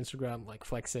on Instagram, like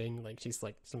flexing, like she's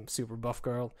like some super buff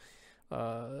girl.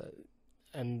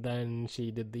 And then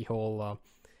she did the whole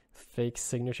fake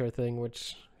signature thing,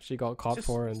 which she got caught Just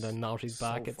for, and then now she's so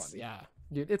back. It's funny. yeah,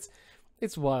 dude,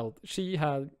 it's wild. She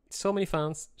had so many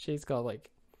fans. She's got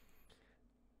like,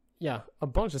 yeah, a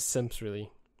bunch of simps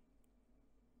really.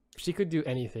 She could do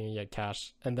anything and get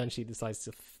cash, and then she decides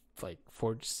to like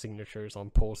forge signatures on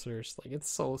posters. Like, it's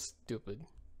so stupid.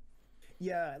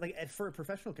 Yeah, like for a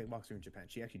professional kickboxer in Japan,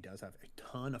 she actually does have a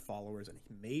ton of followers and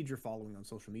a major following on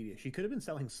social media. She could have been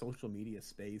selling social media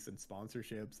space and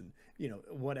sponsorships and, you know,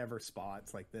 whatever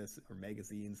spots like this or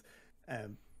magazines.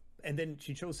 And then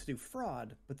she chose to do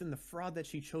fraud, but then the fraud that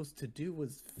she chose to do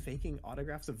was faking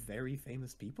autographs of very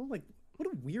famous people. Like, what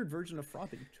a weird version of fraud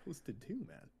that you chose to do,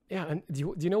 man. Yeah, and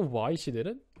do you know why she did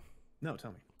it? No,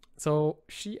 tell me. So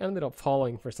she ended up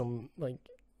falling for some like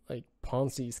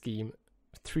Ponzi scheme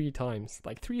 3 times,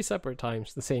 like 3 separate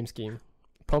times, the same scheme,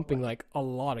 pumping like a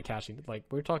lot of cash. Like,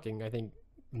 we're talking, I think,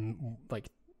 like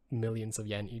millions of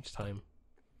yen each time.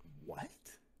 What?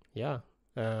 Yeah.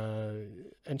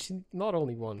 And she not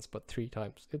only once but 3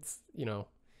 times. It's, you know,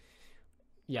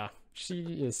 yeah, she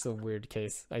is a weird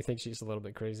case. I think she's a little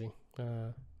bit crazy.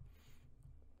 But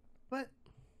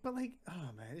like,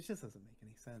 oh man, it just doesn't make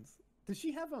any sense. Does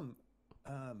she have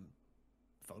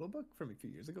photo book from a few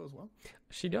years ago as well?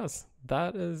 She does.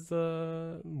 That is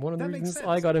one of the That makes reasons sense.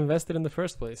 I got invested in the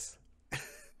first place.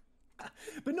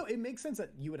 But no, it makes sense that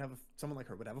you would have someone like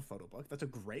her would have a photo book. That's a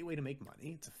great way to make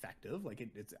money. It's effective, like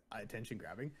it's attention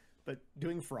grabbing. But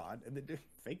doing fraud and then doing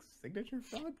fake signature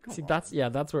fraud, come See,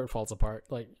 on. that's where it falls apart.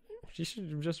 Like, she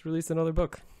should have just released another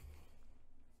book.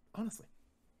 Honestly,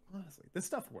 this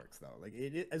stuff works though. Like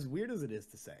as weird as it is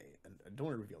to say, and I don't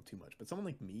want to reveal too much, but someone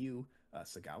like Miyu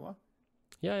Sagawa,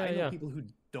 I know people who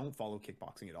don't follow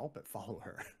kickboxing at all, but follow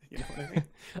her. You know what I mean?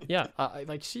 Yeah,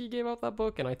 like, she gave out that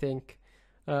book, and I think,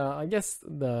 I guess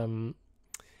the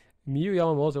Miyu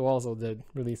Yamamoto also did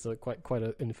release a quite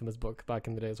an infamous book back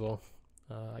in the day as well.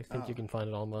 I think you can find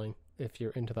it online if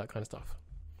you're into that kind of stuff.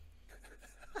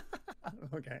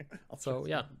 Okay. So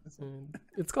yeah,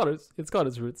 it's got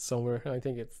its roots somewhere, and I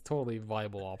think it's totally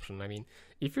viable option. I mean,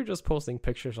 if you're just posting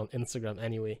pictures on Instagram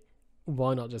anyway,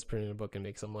 why not just print a book and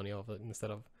make some money off it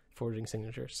instead of forging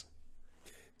signatures?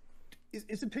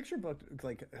 Is a picture book,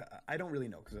 like, I don't really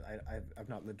know because I've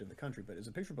not lived in the country, but is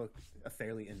a picture book a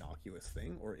fairly innocuous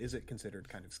thing, or is it considered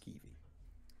kind of skeevy?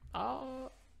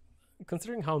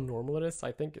 Considering how normal it is,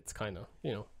 I think it's kind of,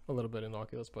 you know, a little bit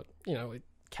innocuous, but, you know, it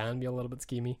can be a little bit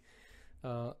schemy.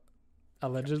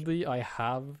 Allegedly, I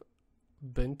have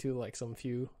been to like a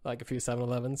few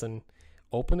 7-Elevens and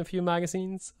opened a few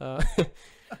magazines.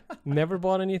 Never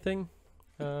bought anything,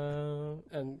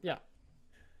 and yeah,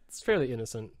 it's fairly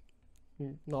innocent.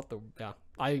 Not the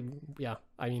I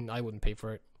mean, I wouldn't pay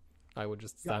for it. I would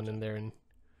just stand in there and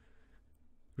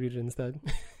read it instead.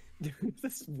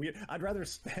 That's weird. I'd rather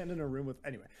stand in a room with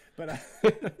anyway. But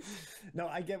no,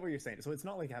 I get what you're saying. So it's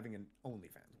not like having an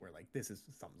OnlyFans where like this is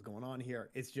something's going on here.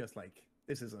 It's just like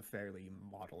this is a fairly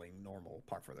modeling normal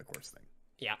par for the course thing.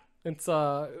 Yeah, it's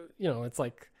you know, it's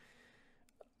like,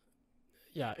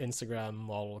 yeah, Instagram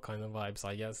model kind of vibes,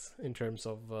 I guess, in terms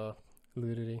of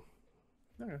nudity.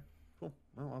 Okay, cool.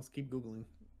 Well, I'll keep googling.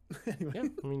 Anyway. Yeah,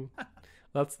 I mean,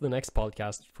 that's the next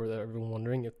podcast for everyone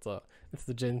wondering. It's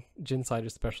the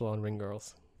Ginsider special on ring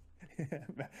girls.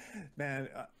 man,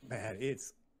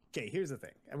 it's okay. Here's the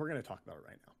thing, and we're gonna talk about it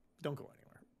right now. Don't go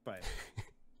anywhere. But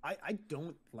I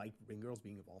don't like ring girls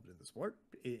being involved in the sport,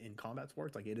 in combat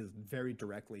sports. Like, it is very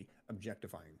directly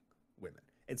objectifying women.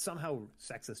 It's somehow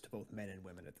sexist to both men and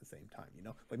women at the same time. You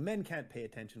know, like, men can't pay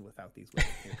attention without these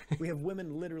women here. We have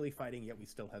women literally fighting, yet we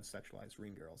still have sexualized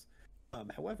ring girls.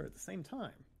 However, at the same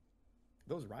time,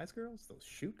 those RISE girls, those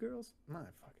shoot girls, my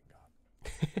fucking god.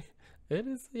 It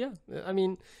is, yeah. I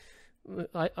mean,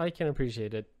 I can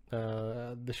appreciate it.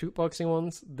 The shoot boxing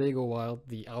ones, they go wild.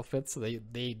 The outfits,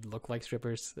 they look like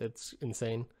strippers. It's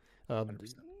insane. I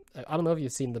don't know if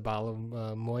you've seen the battle of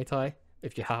Muay Thai.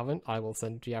 If you haven't, I will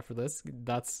send it to you after this.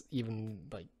 That's even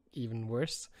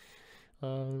worse.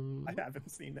 I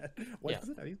haven't seen that. What is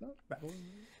it? How do you spell it?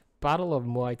 Battle of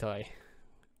Muay Thai.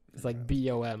 It's like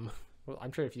BOM. Well,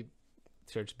 I'm sure if you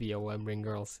search BOM ring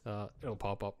girls, it'll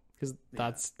pop up, because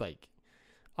that's like,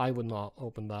 I would not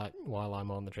open that while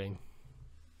I'm on the train.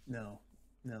 No,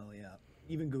 yeah.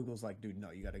 Even Google's like, dude,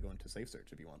 no, you got to go into safe search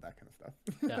if you want that kind of stuff.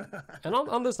 Yeah, and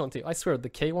on this one too, I swear the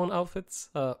K1 outfits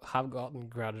have gotten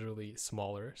gradually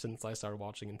smaller since I started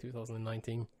watching in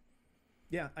 2019.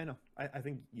 Yeah, I know. I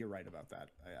think you're right about that.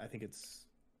 I think it's,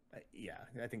 I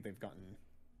think they've gotten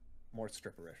more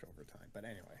stripperish over time. But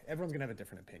anyway, everyone's gonna have a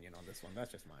different opinion on this one.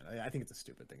 That's just mine. I think it's a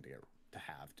stupid thing to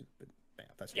have. But yeah,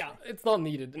 that's just Yeah, me. it's not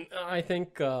needed. And I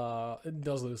think it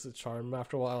does lose its charm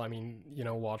after a while. I mean, you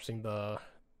know, watching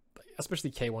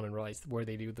especially K1 and Rise, where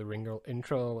they do the ring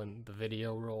intro and the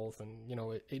video rolls, and you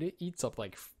know, it eats up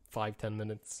like 5-10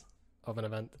 minutes of an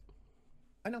event.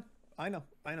 I know.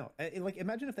 Like,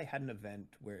 imagine if they had an event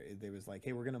where there was like,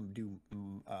 hey, we're gonna do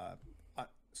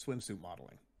swimsuit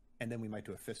modeling, and then we might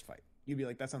do a fist fight. You'd be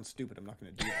like, that sounds stupid. I'm not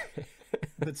gonna do that.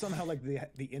 But somehow, like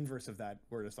the inverse of that,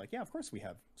 we're just like, yeah, of course we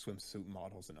have swimsuit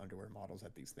models and underwear models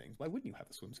at these things. Why wouldn't you have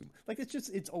a swimsuit? Like, it's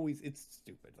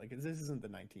stupid. Like, this isn't the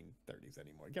 1930s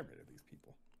anymore. Get rid of these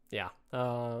people. Yeah,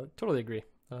 totally agree.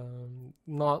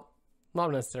 Not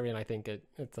necessary, and I think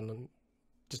it's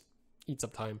just eats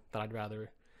up time that I'd rather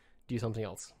do something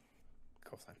else.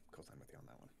 Co-sign with you on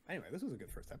that one. Anyway, this was a good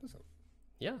first episode.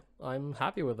 Yeah, I'm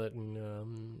happy with it,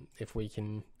 and if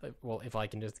I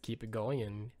can just keep it going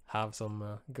and have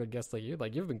some good guests like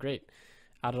you've been great,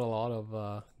 added a lot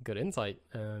of good insight,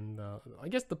 and I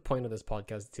guess the point of this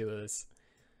podcast too is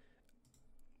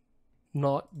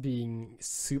not being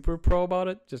super pro about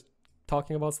it, just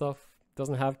talking about stuff.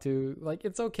 Doesn't have to, like,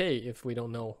 it's okay if we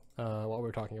don't know what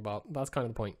we're talking about. That's kind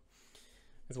of the point,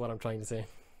 is what I'm trying to say.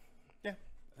 Yeah,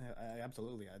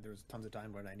 absolutely. There was tons of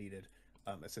time when I needed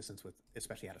assistance with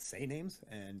especially how to say names,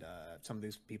 and some of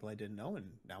these people I didn't know,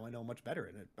 and now I know much better,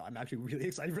 and I'm actually really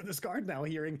excited for this card now,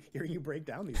 hearing you break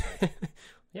down these cards.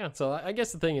 Yeah, so I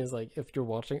guess the thing is, like, if you're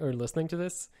watching or listening to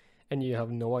this and you have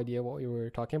no idea what you were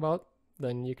talking about,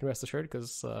 then you can rest assured,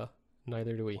 because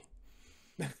neither do we.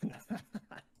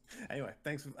 Anyway,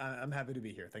 thanks. I'm happy to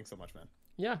be here. Thanks so much, man.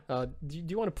 Yeah, do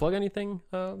you want to plug anything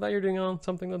that you're doing on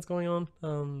something that's going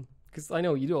on? Because I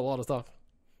know you do a lot of stuff.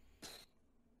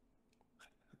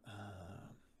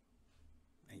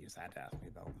 You just had to ask me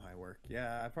about my work.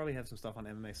 Yeah, I probably have some stuff on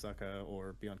MMA Sucka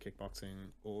or Beyond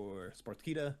Kickboxing or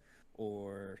Sportkita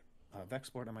or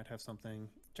Vexport. I might have something.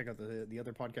 Check out the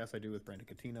other podcast I do with Brandon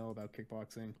Catino about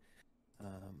kickboxing.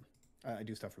 I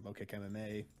do stuff for Low Kick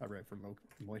MMA. I write for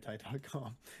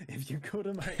MuayThai.com. If you go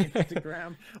to my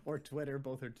Instagram or Twitter,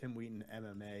 both are Tim Wheaton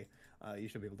MMA. You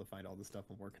should be able to find all the stuff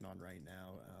I'm working on right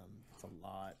now. It's a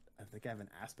lot. I think I have an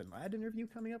Aspen Ladd interview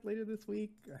coming up later this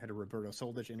week. I had a Roberto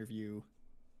Soldich interview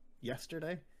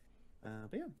yesterday.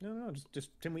 But yeah, no, just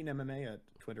Tim Wheaton MMA at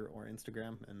Twitter or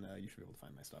Instagram, and you should be able to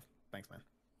find my stuff. Thanks, man.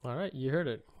 All right, you heard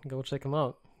it. Go check him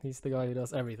out. He's the guy who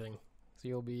does everything. So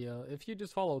you'll be, if you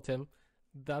just follow Tim,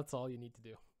 that's all you need to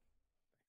do.